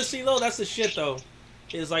 But honestly though, that's the shit though.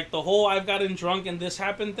 Is like the whole I've gotten drunk and this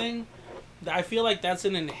happened thing. I feel like that's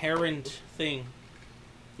an inherent thing.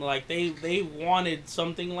 Like they wanted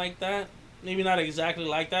something like that. Maybe not exactly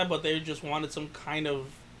like that, but they just wanted some kind of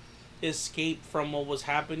escape from what was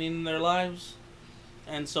happening in their lives.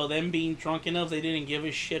 And so them being drunk enough, they didn't give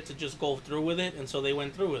a shit to just go through with it, and so they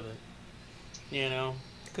went through with it. You know?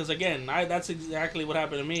 Because again, that's exactly what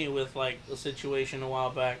happened to me with like a situation a while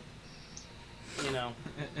back. You know.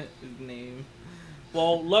 His name.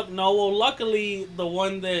 Luckily the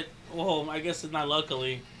one that, I guess it's not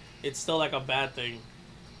luckily, it's still like a bad thing,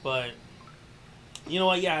 but you know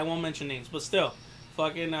what? Yeah, I won't mention names, but still,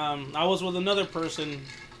 fucking, I was with another person,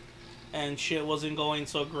 and shit wasn't going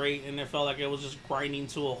so great, and it felt like it was just grinding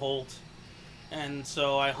to a halt, and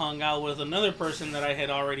so I hung out with another person that I had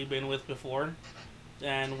already been with before.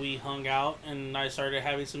 And we hung out, and I started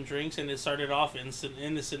having some drinks, and it started off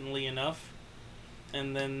innocently enough.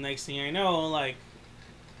 And then next thing I know, like,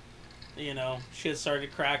 you know, shit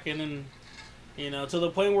started cracking, and, you know, to the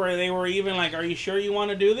point where they were even like, are you sure you want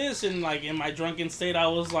to do this? And, like, in my drunken state, I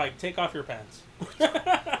was like, take off your pants.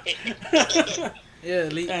 Yeah,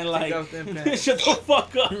 and, like, take off them pants. Shut the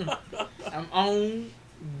fuck up. I'm on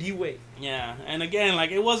the way. Yeah, and again,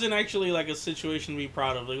 like, it wasn't actually, like, a situation to be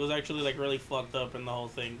proud of. It was actually, like, really fucked up in the whole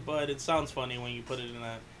thing. But it sounds funny when you put it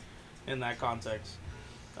in that context.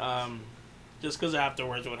 Just because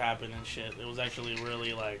afterwards what happened and shit. It was actually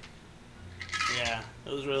really, like, yeah,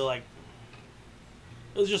 it was really, like,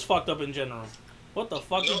 it was just fucked up in general. What the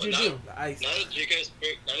fuck did you do? Now that you guys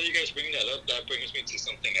bring that up, that brings me to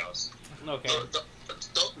something else. Okay.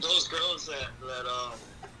 Those girls that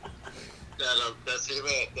say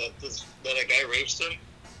that a guy rapes them,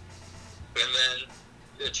 and then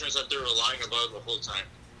it turns out they were lying about it the whole time.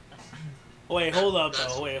 Wait, hold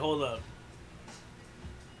up.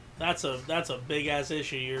 That's a big ass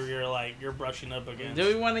issue. You're brushing up against. Do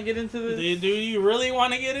we want to get into this? Do you really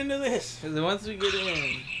want to get into this? Because once we get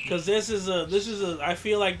in, because this is a. I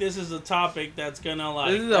feel like this is a topic that's gonna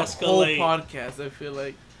like this is a escalate. whole podcast. I feel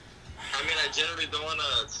like. I mean, I generally don't want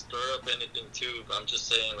to stir up anything too, but I'm just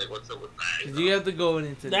saying, like, what's up with that? You have to go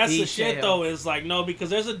into that's detail. The shit, though, is like, no, because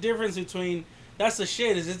there's a difference between, that's the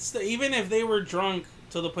shit, is even if they were drunk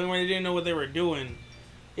to the point where they didn't know what they were doing,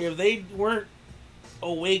 if they weren't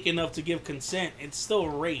awake enough to give consent, it's still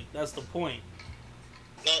rape. That's the point.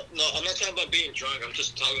 No, I'm not talking about being drunk. I'm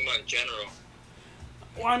just talking about in general.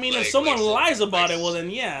 Well, I mean, if someone lies about it, well, then,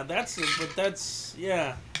 yeah, that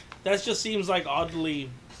just seems like oddly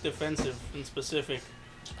defensive and specific,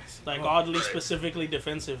 like oddly specifically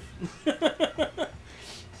defensive. I'll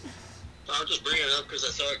just bring it up because I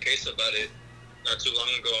saw a case about it not too long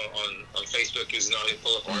ago on Facebook, because you know they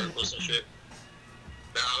pull up articles and shit.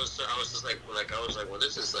 I was just like, well,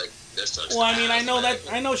 this sucks. Well, I mean,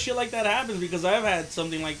 I know shit like that happens because I've had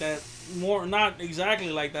something like that, not exactly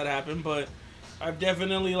like that happen, but I've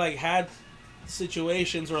definitely like had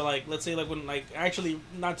situations where, like, let's say, like, when, like, actually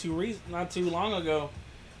not too long ago,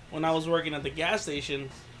 when I was working at the gas station,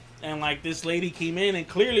 And like this lady came in, and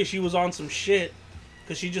clearly she was on some shit,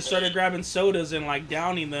 cause she just started grabbing sodas and like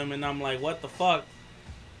downing them, and I'm like, what the fuck?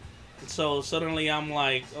 So suddenly I'm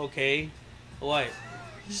like, okay, what?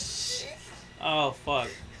 Oh fuck.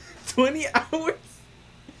 20 hours?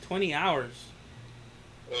 20 hours.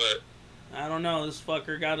 What? I don't know. This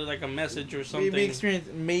fucker got like a message or something. We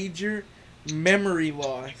experienced major memory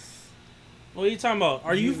loss. What are you talking about?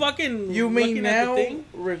 Are you fucking You may looking at the now thing?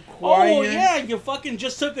 require... Oh yeah, you fucking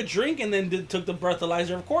just took a drink and then took the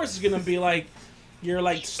breathalyzer. Of course it's gonna be like you're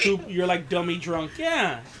like you're like dummy drunk.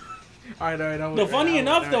 Yeah. All right. The funny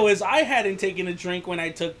enough though is I hadn't taken a drink when I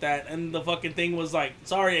took that, and the fucking thing was like,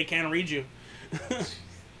 sorry, I can't read you.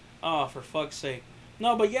 Oh, for fuck's sake.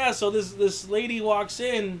 No, but yeah, so this lady walks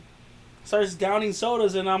in, starts downing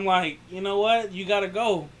sodas, and I'm like, you know what? You gotta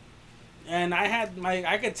go. And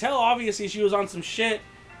I could tell obviously she was on some shit,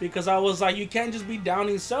 because I was like, you can't just be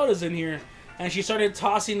downing sodas in here. And she started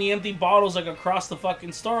tossing the empty bottles like across the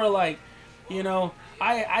fucking store, like, you know,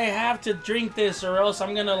 I have to drink this or else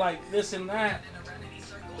I'm gonna like this and that.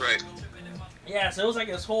 Right. Yeah, so it was like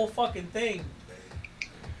this whole fucking thing.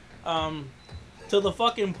 To the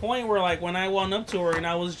fucking point where like when I went up to her and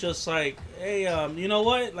I was just like, hey, you know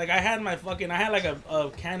what? Like I had like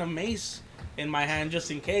a can of mace in my hand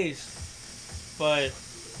just in case. But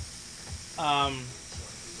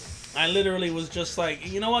I literally was just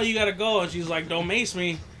like, you know what, you gotta go. And she's like, don't mace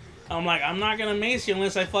me. I'm like, I'm not gonna mace you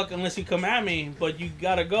unless you come at me, but you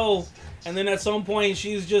gotta go. And then at some point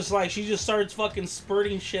she just starts fucking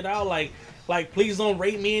spurting shit out like please don't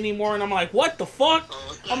rape me anymore. And I'm like, what the fuck?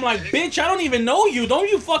 I'm like, bitch, I don't even know you. Don't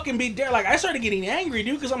you fucking be there. Like I started getting angry,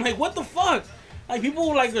 dude, because I'm like, what the fuck? Like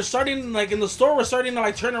people like they're starting like in the store were starting to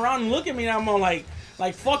like turn around and look at me, and I'm all like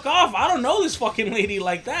fuck off. I don't know this fucking lady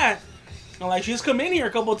like that. And like she's come in here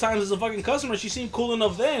a couple of times as a fucking customer. She seemed cool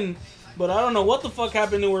enough then. But I don't know what the fuck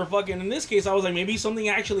happened to her fucking... In this case, I was like, maybe something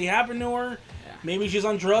actually happened to her. Yeah. Maybe she's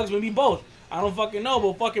on drugs. Maybe both. I don't fucking know.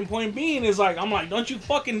 But fucking point being is like, I'm like, don't you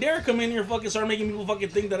fucking dare come in here fucking start making people fucking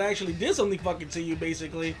think that I actually did something fucking to you,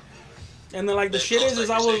 basically. And then like the shit is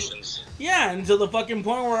I was... Yeah, until the fucking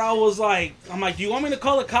point where I was like... I'm like, do you want me to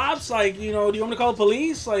call the cops? Like, you know, do you want me to call the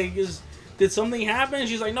police? Like, did something happen?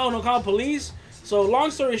 She's like, no, call the police. So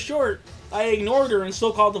long story short, I ignored her and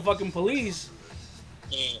still called the fucking police.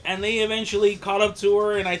 And they eventually caught up to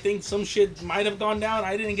her, and I think some shit might have gone down.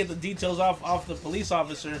 I didn't get the details off the police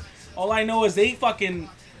officer. All I know is they fucking...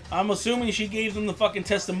 I'm assuming she gave them the fucking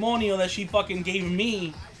testimonial that she fucking gave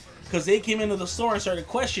me, because they came into the store and started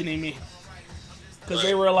questioning me. Because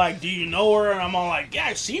they were like, do you know her? And I'm all like, yeah,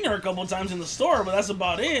 I've seen her a couple times in the store, but that's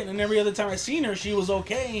about it. And every other time I seen her, she was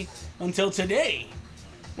okay until today.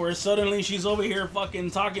 Where suddenly she's over here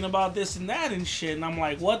fucking talking about this and that and shit. And I'm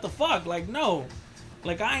like, what the fuck? Like, no.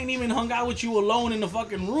 Like, I ain't even hung out with you alone in the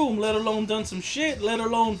fucking room, let alone done some shit, let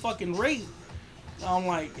alone fucking rape. I'm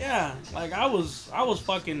like, yeah, like, I was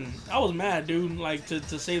mad, dude, like, to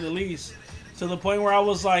say the least. To the point where I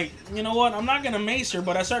was like, you know what, I'm not gonna mace her,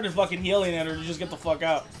 but I started fucking yelling at her to just get the fuck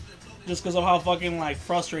out. Just because of how fucking, like,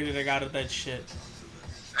 frustrated I got at that shit.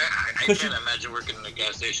 I can't imagine working in a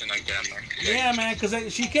gas station like that, man. Yeah, man,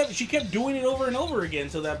 because she kept doing it over and over again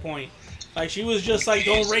to that point. Like, she was just like,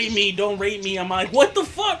 don't rape me. I'm like, what the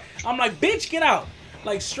fuck? I'm like, bitch, get out.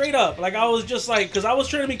 Like, straight up. Like, I was just like, because I was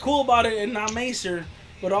trying to be cool about it and not mace her.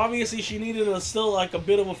 But obviously, she needed still, like, a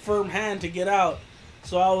bit of a firm hand to get out.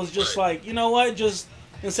 So I was just like, you know what? Just,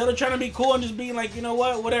 instead of trying to be cool and just being like, you know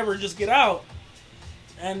what? Whatever, just get out.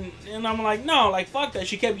 And I'm like, no, like, fuck that.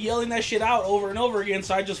 She kept yelling that shit out over and over again.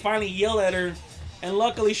 So I just finally yelled at her. And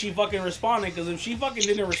luckily, she fucking responded. Because if she fucking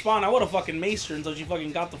didn't respond, I would have fucking maced her until she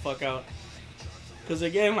fucking got the fuck out. Because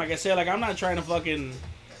again, like I said, like, I'm not trying to fucking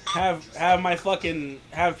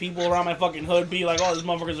have people around my fucking hood be like, oh, this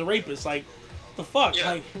motherfucker's a rapist. Like, the fuck?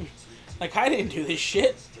 Yeah. Like, I didn't do this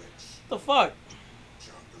shit. The fuck?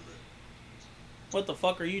 What the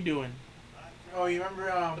fuck are you doing? Oh, you remember,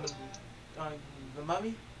 the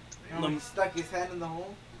mummy? Remember when he stuck his hand in the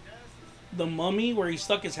hole? The mummy where he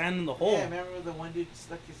stuck his hand in the hole? Yeah, remember the one dude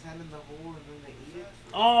stuck his hand in the hole and then they eat it?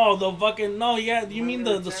 Oh, the fucking... No, yeah, you mean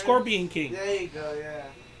the Scorpion King. There you go,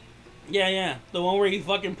 yeah. Yeah. The one where he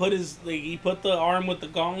fucking put he put the arm with the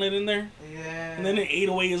gauntlet in there? Yeah. And then it ate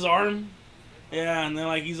away his arm? Yeah, and then,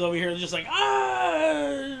 like, he's over here just like,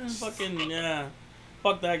 ah! Fucking, yeah.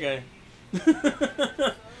 Fuck that guy.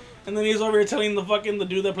 And then he's over here telling the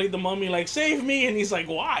dude that played the mummy, like, save me! And he's like,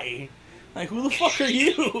 why? Like, who the fuck are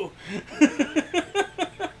you?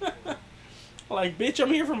 Like, bitch,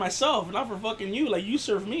 I'm here for myself, not for fucking you. Like, you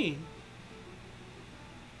serve me.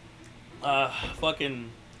 Fucking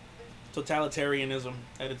totalitarianism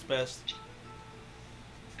at its best.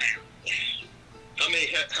 How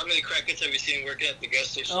many crackheads have you seen working at the gas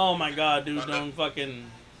station? Oh my god, dude! Don't fucking.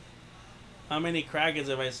 How many crackheads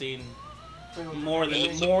have I seen? More than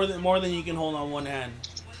you can hold on one hand.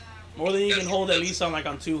 More than you can hold at least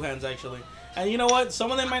on two hands actually. And you know what?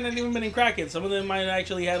 Some of them might not even been in crackheads. Some of them might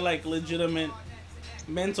actually had like legitimate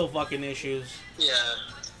mental fucking issues. Yeah.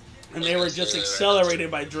 And they were just accelerated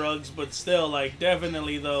by drugs, but still, like,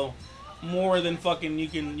 definitely though, more than fucking you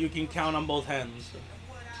can count on both hands.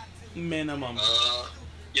 Minimum.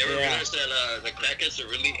 You ever realize that the crackheads are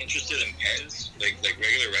really interested in pens, like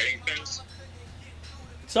regular writing pens?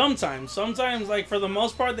 Sometimes, like for the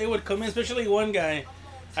most part, they would come in. Especially one guy,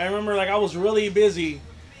 I remember, like I was really busy.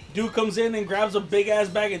 Dude comes in and grabs a big ass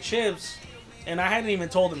bag of chips, and I hadn't even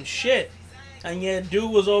told him shit. And yet,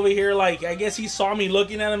 dude was over here, like, I guess he saw me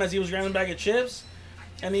looking at him as he was grabbing a bag of chips,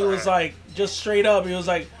 and he was like, just straight up, he was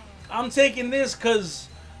like, I'm taking this because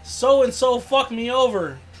so and so fucked me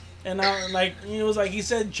over. And I like, he was like, he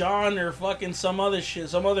said John or fucking some other shit,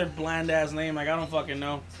 some other bland ass name, like I don't fucking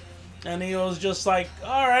know. And he was just like,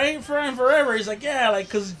 all right, forever. He's like, yeah, like,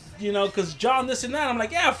 cause John this and that. I'm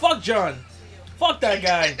like, yeah, fuck John, fuck that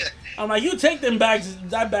guy. I'm like, you take that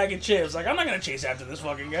bag of chips. Like, I'm not gonna chase after this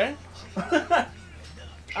fucking guy.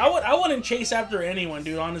 I wouldn't chase after anyone,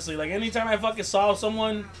 dude. Honestly, like anytime I fucking saw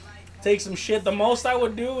someone take some shit, the most I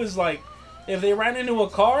would do is like, if they ran into a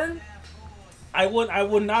car, I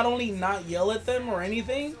would not only not yell at them or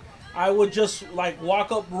anything, I would just like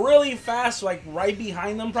walk up really fast, like right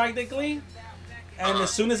behind them practically. And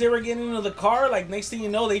as soon as they were getting into the car, like next thing you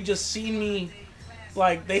know, they just see me,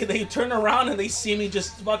 like they turn around and they see me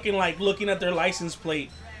just fucking like looking at their license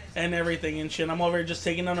plate and everything and shit. I'm over here just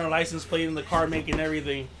taking on their license plate in the car, making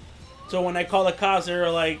everything. So when I call the cops, they were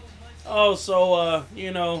like, "Oh, so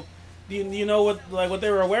you know, do you know what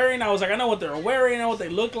they were wearing?" I was like, "I know what they were wearing. I know what they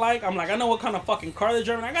look like." I'm like, "I know what kind of fucking car they're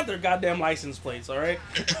driving. I got their goddamn license plates, all right?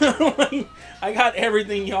 Like, I got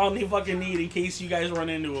everything y'all fucking need in case you guys run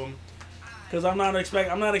into them." Because I'm not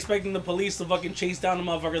expecting the police to fucking chase down the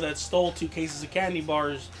motherfucker that stole 2 cases of candy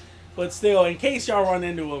bars. But still, in case y'all run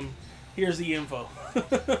into him, here's the info.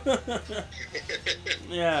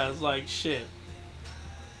 Yeah, it's like shit.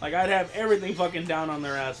 Like I'd have everything fucking down on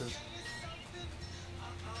their asses.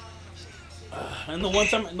 And the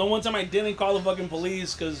one time I didn't call the fucking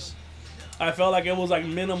police because I felt like it was like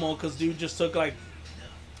minimal because dude just took like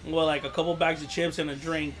a couple bags of chips and a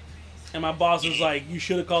drink. And my boss was like, you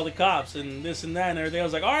should have called the cops and this and that and everything. I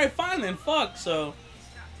was like, all right, fine then, fuck. So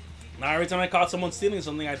now every time I caught someone stealing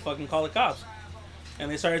something, I'd fucking call the cops.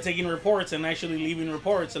 And they started taking reports and actually leaving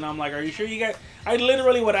reports. And I'm like, are you sure you guys... I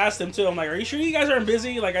literally would ask them too. I'm like, are you sure you guys aren't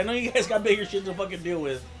busy? Like, I know you guys got bigger shit to fucking deal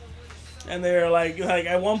with. And they're like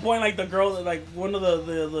at one point, like the girl, like one of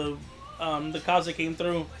the cops that came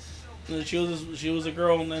through, she was a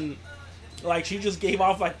girl, and then like she just gave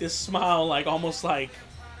off like this smile, like almost like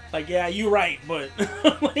yeah, you right, but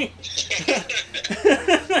like,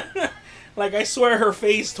 like I swear her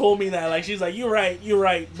face told me that. Like she's like, you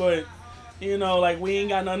right, but you know, like we ain't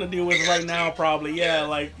got nothing to deal with right now, probably. Yeah,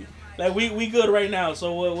 like we good right now.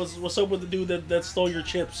 So what's up with the dude that stole your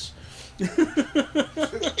chips?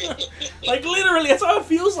 Like literally, that's how it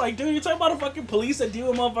feels like, dude. You're talking about a fucking police that deal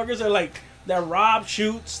with motherfuckers that rob,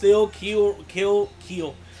 shoot, steal, kill. Ghetto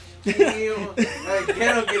getting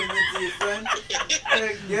into you, son.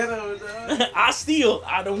 Ghetto. I steal,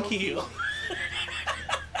 I don't kill.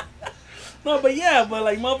 No, but yeah, but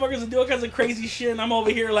like motherfuckers that do all kinds of crazy shit, and I'm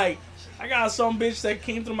over here like, I got some bitch that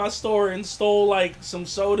came through my store and stole like some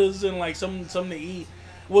sodas and like something to eat.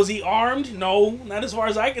 Was he armed? No, not as far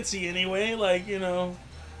as I could see anyway. Like, you know,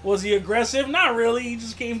 was he aggressive? Not really. He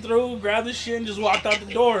just came through, grabbed the shit, and just walked out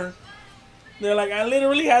the door. They're like, I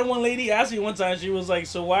literally had one lady ask me one time. She was like,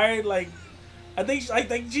 "So why?" Like, I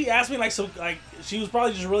think she asked me like some like she was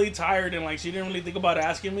probably just really tired and like she didn't really think about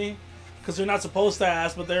asking me because they're not supposed to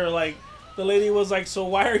ask. But they're like, the lady was like, "So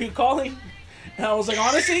why are you calling?" And I was like,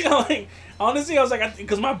 honestly, I was like,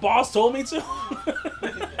 because my boss told me to.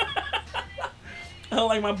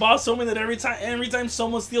 Like my boss told me that every time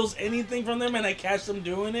someone steals anything from them and I catch them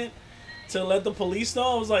doing it, to let the police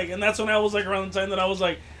know. I was like, and that's when I was like around the time that I was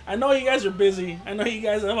like, I know you guys are busy. I know you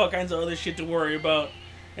guys have all kinds of other shit to worry about,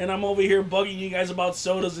 and I'm over here bugging you guys about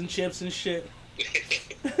sodas and chips and shit.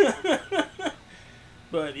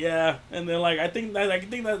 But yeah, and then like I think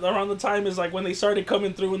that around the time is like when they started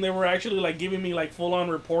coming through and they were actually like giving me like full on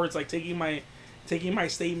reports, like taking my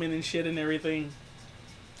statement and shit and everything.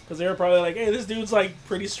 Because they were probably like, hey, this dude's like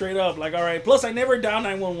pretty straight up. Like, all right. Plus, I never dial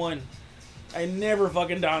 911. I never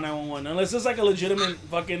fucking dial 911. Unless it's like a legitimate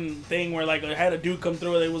fucking thing where like I had a dude come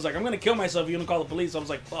through and it was like, I'm going to kill myself if you don't call the police. I was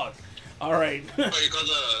like, fuck. All right. Or you call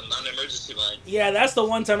the non-emergency line. Yeah, that's the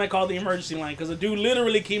one time I called the emergency line because the dude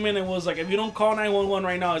literally came in and was like, "If you don't call 911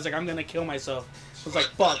 right now, he's like, I'm gonna kill myself." I was like,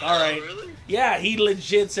 "Fuck, all right." Really? Yeah, he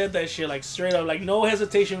legit said that shit like straight up, like no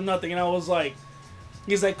hesitation, nothing. And I was like,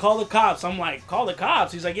 he's like, "Call the cops." I'm like, "Call the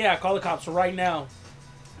cops?" He's like, "Yeah, call the cops right now."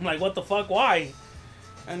 I'm like, "What the fuck? Why?"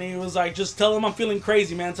 And he was like, "Just tell him I'm feeling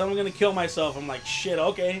crazy, man. Tell him I'm gonna kill myself." I'm like, "Shit,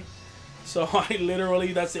 okay." So I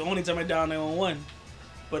literally, that's the only time I dial 911.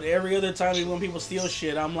 But every other time when people steal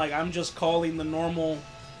shit, I'm like, I'm just calling the normal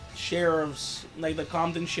sheriff's, like the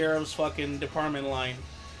Compton Sheriff's fucking department line.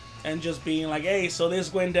 And just being like, hey, so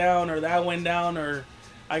this went down, or that went down, or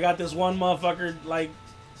I got this one motherfucker, like,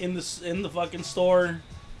 in the fucking store.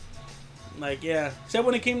 Like, yeah. Except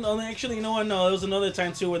when it came, actually, you know what, no, it was another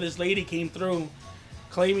time, too, where this lady came through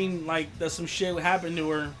claiming, like, that some shit happened to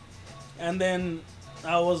her. And then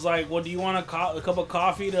I was like, well, do you want a cup of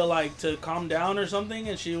coffee to calm down or something?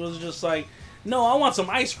 And she was just like, no, I want some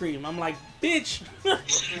ice cream. I'm like, bitch.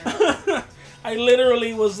 I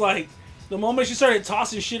literally was like, the moment she started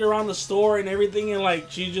tossing shit around the store and everything, and like,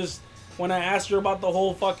 she just, when I asked her about the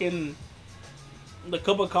whole fucking, the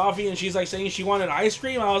cup of coffee, and she's like saying she wanted ice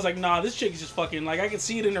cream, I was like, nah, this chick's just fucking, like, I could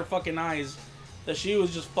see it in her fucking eyes that she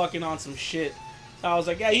was just fucking on some shit. I was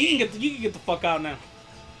like, yeah, you can get the fuck out now.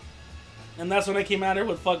 And that's when I came at her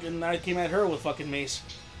with fucking mace.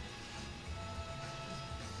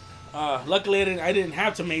 Luckily I didn't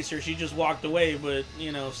have to mace her. She just walked away. But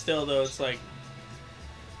you know, still though, it's like,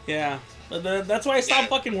 yeah. But that's why I stopped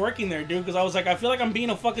fucking working there, dude. Because I was like, I feel like I'm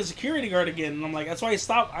being a fucking security guard again. And I'm like, that's why I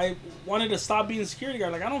stopped. I wanted to stop being a security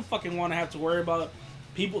guard. Like, I don't fucking want to have to worry about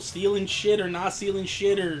people stealing shit or not stealing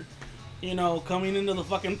shit, or you know, coming into the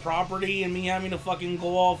fucking property and me having to fucking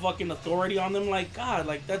go all fucking authority on them. Like, God,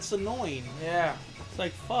 like, that's annoying. Yeah. It's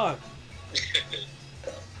like, fuck.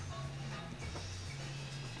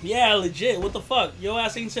 Yeah, legit. What the fuck? Yo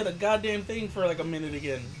ass ain't said a goddamn thing for like a minute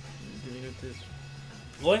again. Dealing with this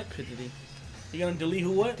What? stupidity. You gonna delete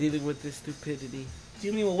who what? Dealing with this stupidity.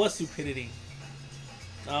 Dealing with what stupidity?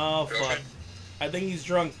 Oh, fuck. I think he's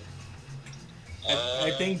drunk.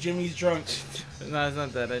 I think Jimmy's drunk. No, it's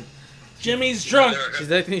not that. Jimmy's drunk.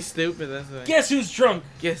 She's acting stupid. That's why. Guess who's drunk?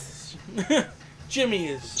 Guess. Jimmy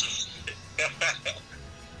is.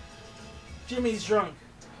 Jimmy's drunk.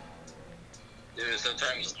 Dude,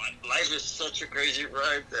 sometimes life is such a crazy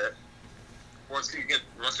ride that once we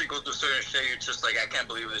go through certain shit, you're just like, I can't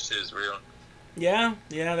believe this shit is real. Yeah,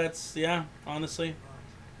 honestly.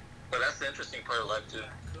 But that's the interesting part of life too.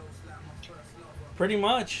 Pretty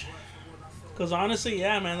much. Cause honestly,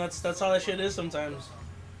 yeah, man, that's how that shit is sometimes.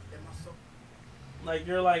 Like,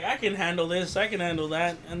 you're like, I can handle this, I can handle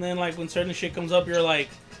that. And then, like, when certain shit comes up, you're like,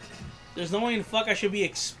 there's no way in the fuck I should be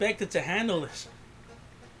expected to handle this.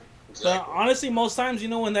 Exactly. But honestly, most times, you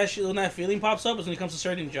know, when that feeling pops up is when it comes to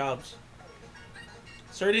certain jobs.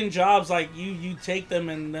 Certain jobs, like, you take them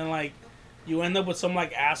and then, like, you end up with some,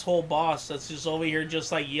 like, asshole boss that's just over here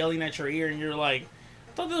just, like, yelling at your ear. And you're like,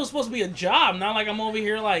 I thought this was supposed to be a job. Not like I'm over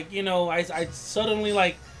here, like, you know, I suddenly,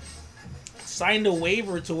 like, signed a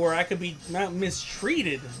waiver to where I could be not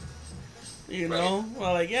mistreated, you know. Right.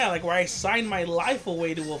 Well, like, yeah, like where I signed my life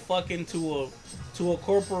away to a fucking to a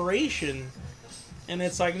corporation, and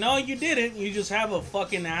it's like, no, you didn't. You just have a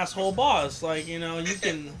fucking asshole boss. Like, you know, you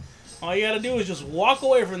can, all you gotta do is just walk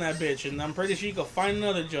away from that bitch, and I'm pretty sure you can find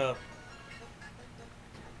another job.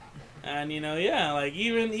 And you know, yeah, like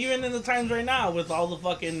even in the times right now with all the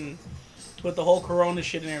fucking, with the whole corona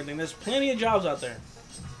shit and everything, there's plenty of jobs out there.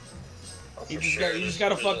 You just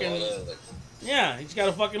gotta fucking, yeah, you just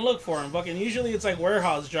gotta fucking look for them. Fucking, usually it's like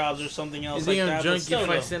warehouse jobs or something else like that. You think I'm drunk if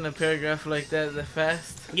I send a paragraph like that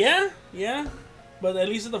fast? Yeah. But at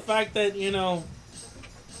least the fact that, you know,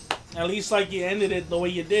 at least like you ended it the way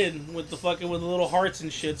you did with the fucking, with the little hearts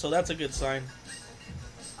and shit, so that's a good sign.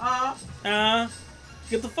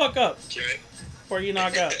 Get the fuck up before you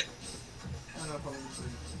knock out.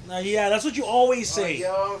 Yeah, that's what you always say.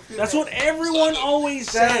 That's what everyone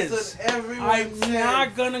always says. I'm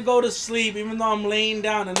not gonna go to sleep even though I'm laying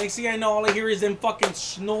down. And next thing I know, all I hear is them fucking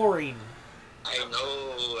snoring. I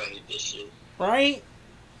know, I hate this shit. Right?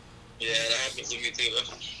 Yeah, that happens to me too.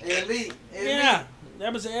 Elite. Yeah, that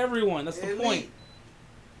happens to everyone. That's the point.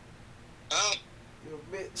 You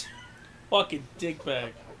a bitch. Fucking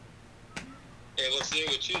dickbag. Hey, what's new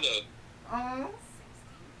with you though?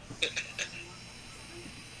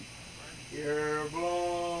 You're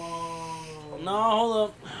blown. No, hold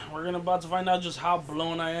up. We're about to find out just how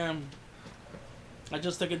blown I am. I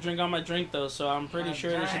just took a drink on my drink though, so I'm pretty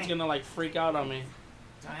sure this shit's gonna like freak out on me.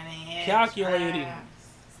 Calculating.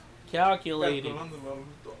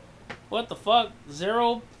 What the fuck?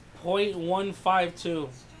 0.0 .152.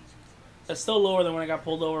 That's still lower than when I got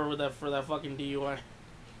pulled over with that for that fucking DUI.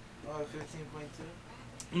 Oh,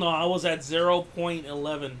 15.2? No, I was at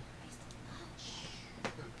 0.11.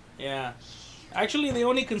 Yeah. Actually, they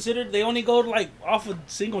only go like off of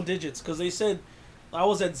single digits because they said I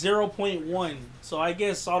was at 0.1. So I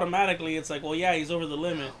guess automatically it's like, well, yeah, he's over the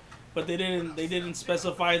limit. But they didn't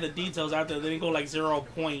specify the details after. They didn't go like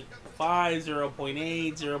 0.5,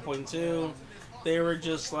 0.8, 0.2. They were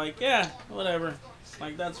just like, yeah, whatever.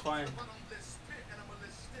 Like, that's fine.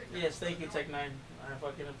 Yes, thank you, Tech9. I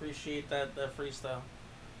fucking appreciate that freestyle.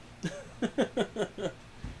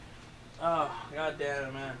 Oh, god damn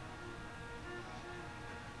it, man.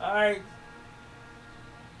 Alright.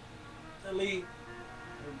 Elite.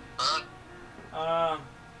 I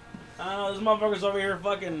don't know, this motherfucker's over here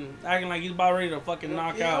fucking acting like he's about ready to fucking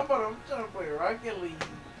knock out. I'm trying to play Rocket League.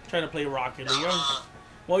 Trying to play Rocket League.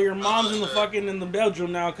 Well, your mom's in the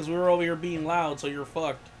bedroom now because we were over here being loud, so you're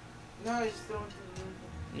fucked. No, he's still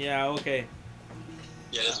Yeah, okay.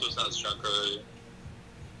 Yeah, this fool sounds drunk already.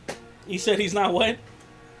 You said he's not what?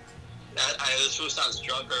 This fool sounds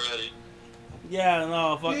drunk already. Yeah,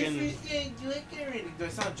 no, fucking... You ain't ready. Do I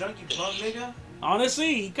sound drunk, you bum nigga?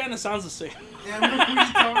 Honestly, he kind of sounds the same. Yeah,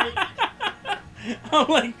 I'm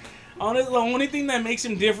like, honestly, the only thing that makes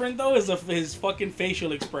him different, though, is his fucking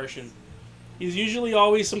facial expression. He's usually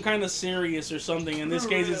always some kind of serious or something. In this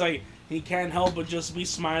case, it's like he can't help but just be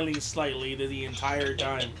smiling slightly the entire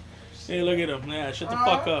time. Hey, look at him. Yeah, shut the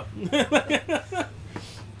fuck up.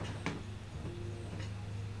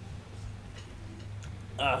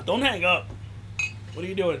 Don't hang up. What are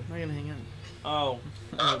you doing? I'm not gonna hang out. Oh,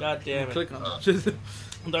 god damn it. Click on it.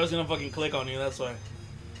 I thought I was gonna fucking click on you, that's why.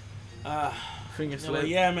 Finger Yeah, slip. well,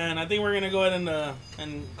 yeah, man. I think we're gonna go ahead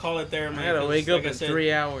and call it there, man. I gotta wake up in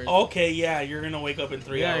 3 hours. Okay, yeah, you're gonna wake up in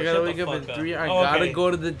 3 hours. I gotta Shut wake the up in fuck 3 hours. I Okay. gotta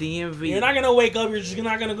go to the DMV. You're not gonna wake up. You're just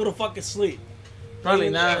not gonna go to fucking sleep. Probably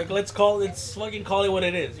not. Like, let's fucking call it what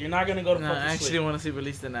it is. You're not gonna go to No, fucking I actually sleep. want to sleep at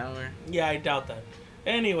least an hour. Yeah, I doubt that.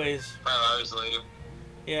 Anyways, 5 hours later.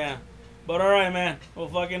 yeah. But alright, man. Well,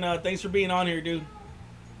 fucking, thanks for being on here, dude.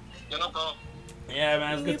 Yeah, no problem. Yeah,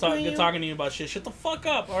 man. It's good talking to you about shit. Shut the fuck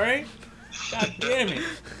up, alright? God damn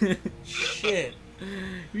it. Shit.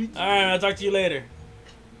 Alright, I'll talk to you later.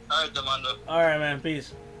 Alright, Demando. Alright, man.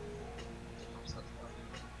 Peace.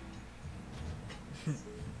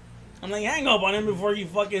 I'm like, hang up on him before you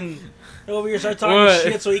fucking over here start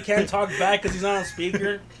talking shit so he can't talk back because he's not on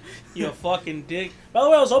speaker. You fucking dick. By the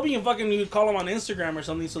way, I was hoping you call him on Instagram or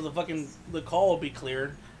something so the call will be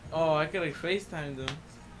clear. Oh, I could like FaceTime them.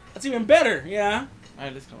 That's even better, yeah.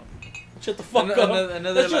 Alright, let's go. Shut the fuck up.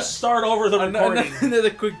 Let's just start over the recording. Another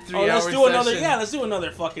quick 3 hour let's do another. session. Yeah, let's do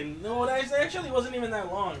another fucking. No, it actually wasn't even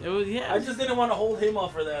that long. It was I just didn't want to hold him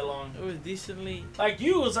up for that long. It was decently. Like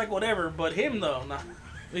you, it was like whatever, but him though, nah.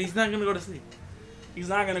 He's not gonna go to sleep. He's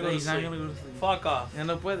not gonna go to sleep. He's not gonna go to sleep. Fuck off. Ya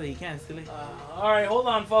no puede. He can't sleep. Alright, hold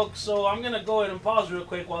on, folks. So I'm gonna go ahead and pause real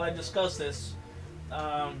quick while I discuss this.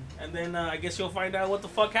 And then I guess you'll find out what the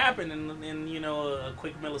fuck happened in a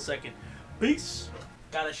quick millisecond. Peace.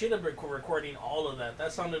 God, I should have been recording all of that.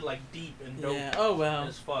 That sounded like deep and dope. Yeah. Oh well.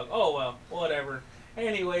 As fuck. Oh well. Whatever.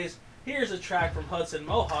 Anyways, here's a track from Hudson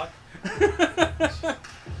Mohawk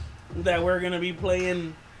that we're gonna be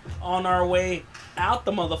playing on our way out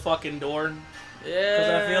the motherfucking door. Yeah. Because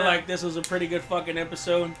I feel like this was a pretty good fucking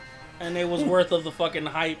episode, and it was worth of the fucking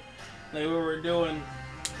hype that we were doing.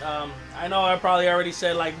 I know I probably already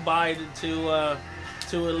said like bye to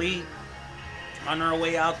Elite on our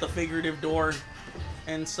way out the figurative door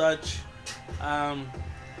and such,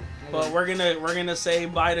 but we're gonna say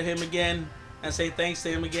bye to him again and say thanks to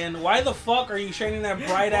him again. Why the fuck are you shining that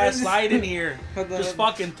bright ass light in here? Just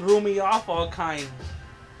fucking threw me off all kinds.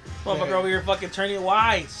 Motherfucker over here fucking turning it.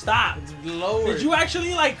 Why? Stop. It's lower. Did you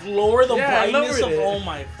actually like lower the brightness of? It. Oh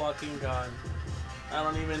my fucking god.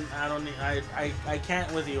 I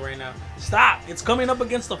can't with you right now. Stop. It's coming up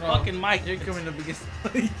against the fucking mic. You're coming up against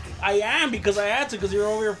the mic. I am because I had to because you're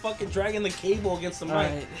over here fucking dragging the cable against the mic.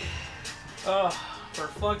 Right. Oh, for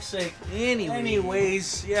fuck's sake.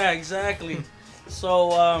 Anyways. Yeah, exactly.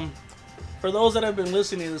 So, for those that have been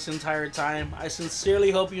listening this entire time, I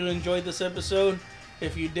sincerely hope you enjoyed this episode.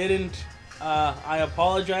 If you didn't, I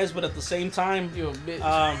apologize, but at the same time, you a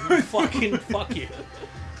bitch. Fucking fuck you.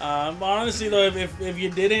 But honestly though, if you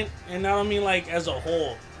didn't, and I don't mean like as a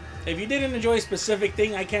whole, if you didn't enjoy a specific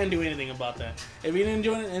thing, I can't do anything about that. If you didn't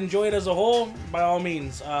enjoy it as a whole, by all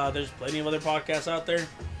means, there's plenty of other podcasts out there.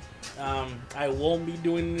 I won't be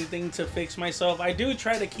doing anything to fix myself. I do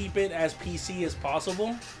try to keep it as PC as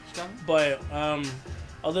possible, but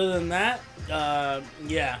Other than that,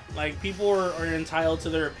 yeah, like people are entitled to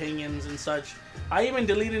their opinions and such. I even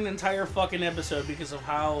deleted an entire fucking episode because of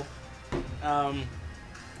how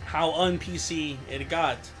un-PC it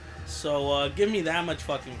got. So give me that much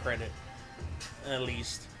fucking credit, at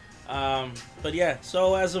least. But yeah,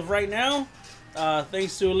 so as of right now,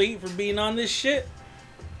 thanks to Elite for being on this shit.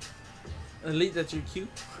 Elite, that's your cue.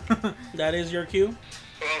 That is your cue.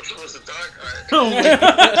 Oh, I'm supposed to talk?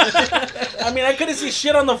 I mean, I couldn't see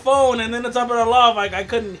shit on the phone, and then it's up in the loft. Like, I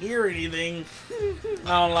couldn't hear anything.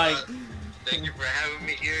 I'm like... Thank you for having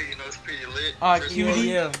me here. You know, it's pretty lit. QD.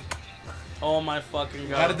 Yeah. Oh my fucking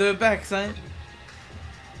god. Gotta do it back, son.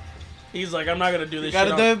 He's like, I'm not gonna do this shit.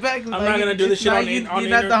 Gotta do it back. I'm not gonna do this shit on you're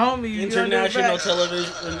not the homie. International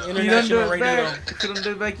television, international radio. If you don't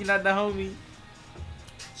do it back, you're not the homie.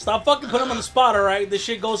 Stop fucking putting him on the spot, alright? This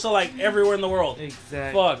shit goes to, like, everywhere in the world.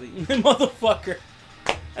 Exactly. Fuck. Motherfucker.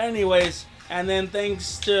 Anyways, and then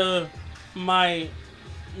thanks to my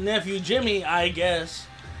nephew Jimmy, I guess,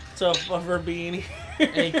 for being here.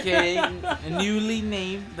 A.K.A. newly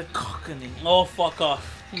named the Cockney. Oh, fuck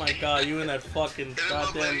off. Oh my god, you and that fucking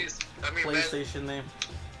goddamn PlayStation name.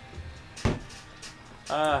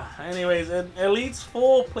 Anyways, Elite's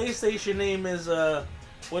full PlayStation name is,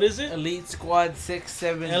 what is it? Elite Squad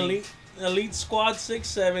 670. Elite Squad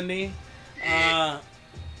 670.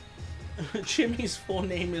 Jimmy's full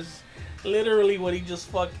name is literally what he just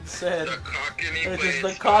fucking said. The Cockney. Which is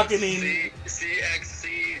the Cockney.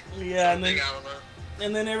 CXC. Yeah,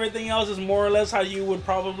 and then everything else is more or less how you would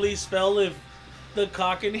probably spell if the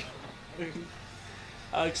Cockney.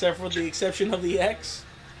 Except for the exception of the X.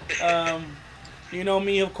 You know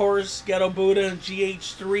me, of course, Ghetto Buddha,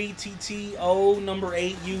 GH3TTO, number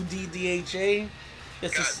 8 UDDHA.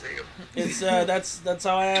 That's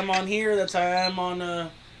how I am on here. That's how I am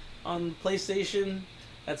on PlayStation.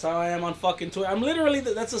 That's how I am on fucking Twitter. I'm literally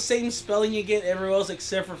that's the same spelling you get everywhere else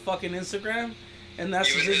except for fucking Instagram, and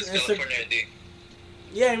that's even just California ID.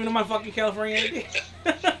 Yeah, even in my fucking California ID.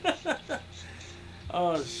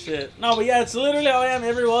 Oh shit. No, but yeah, it's literally how I am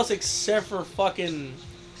everywhere else except for fucking.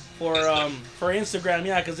 For Instagram,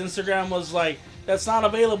 yeah, because Instagram was like, that's not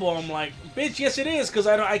available. I'm like, bitch, yes it is, because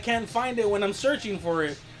I can't find it when I'm searching for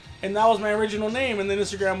it, and that was my original name. And then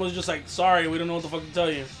Instagram was just like, sorry, we don't know what the fuck to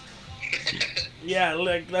tell you. Yeah,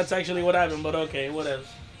 like that's actually what happened, but okay, whatever.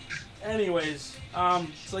 Anyways,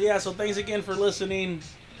 so yeah, so thanks again for listening.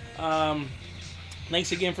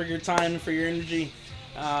 Thanks again for your time and for your energy.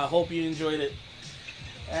 Hope you enjoyed it,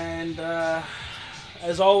 and.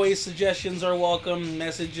 As always, suggestions are welcome.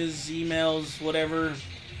 Messages, emails, whatever.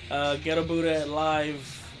 Ghetto Buddha at live.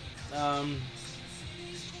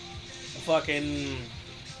 Fucking,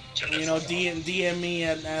 you know, DM me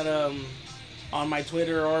at on my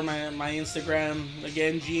Twitter or my Instagram.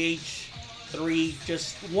 Again, GH3,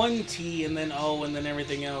 just one T and then O and then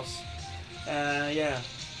everything else. Yeah.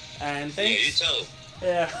 And thanks.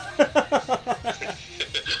 Yeah.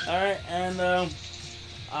 All right, and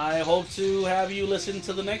I hope to have you listen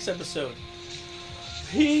to the next episode.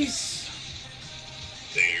 Peace.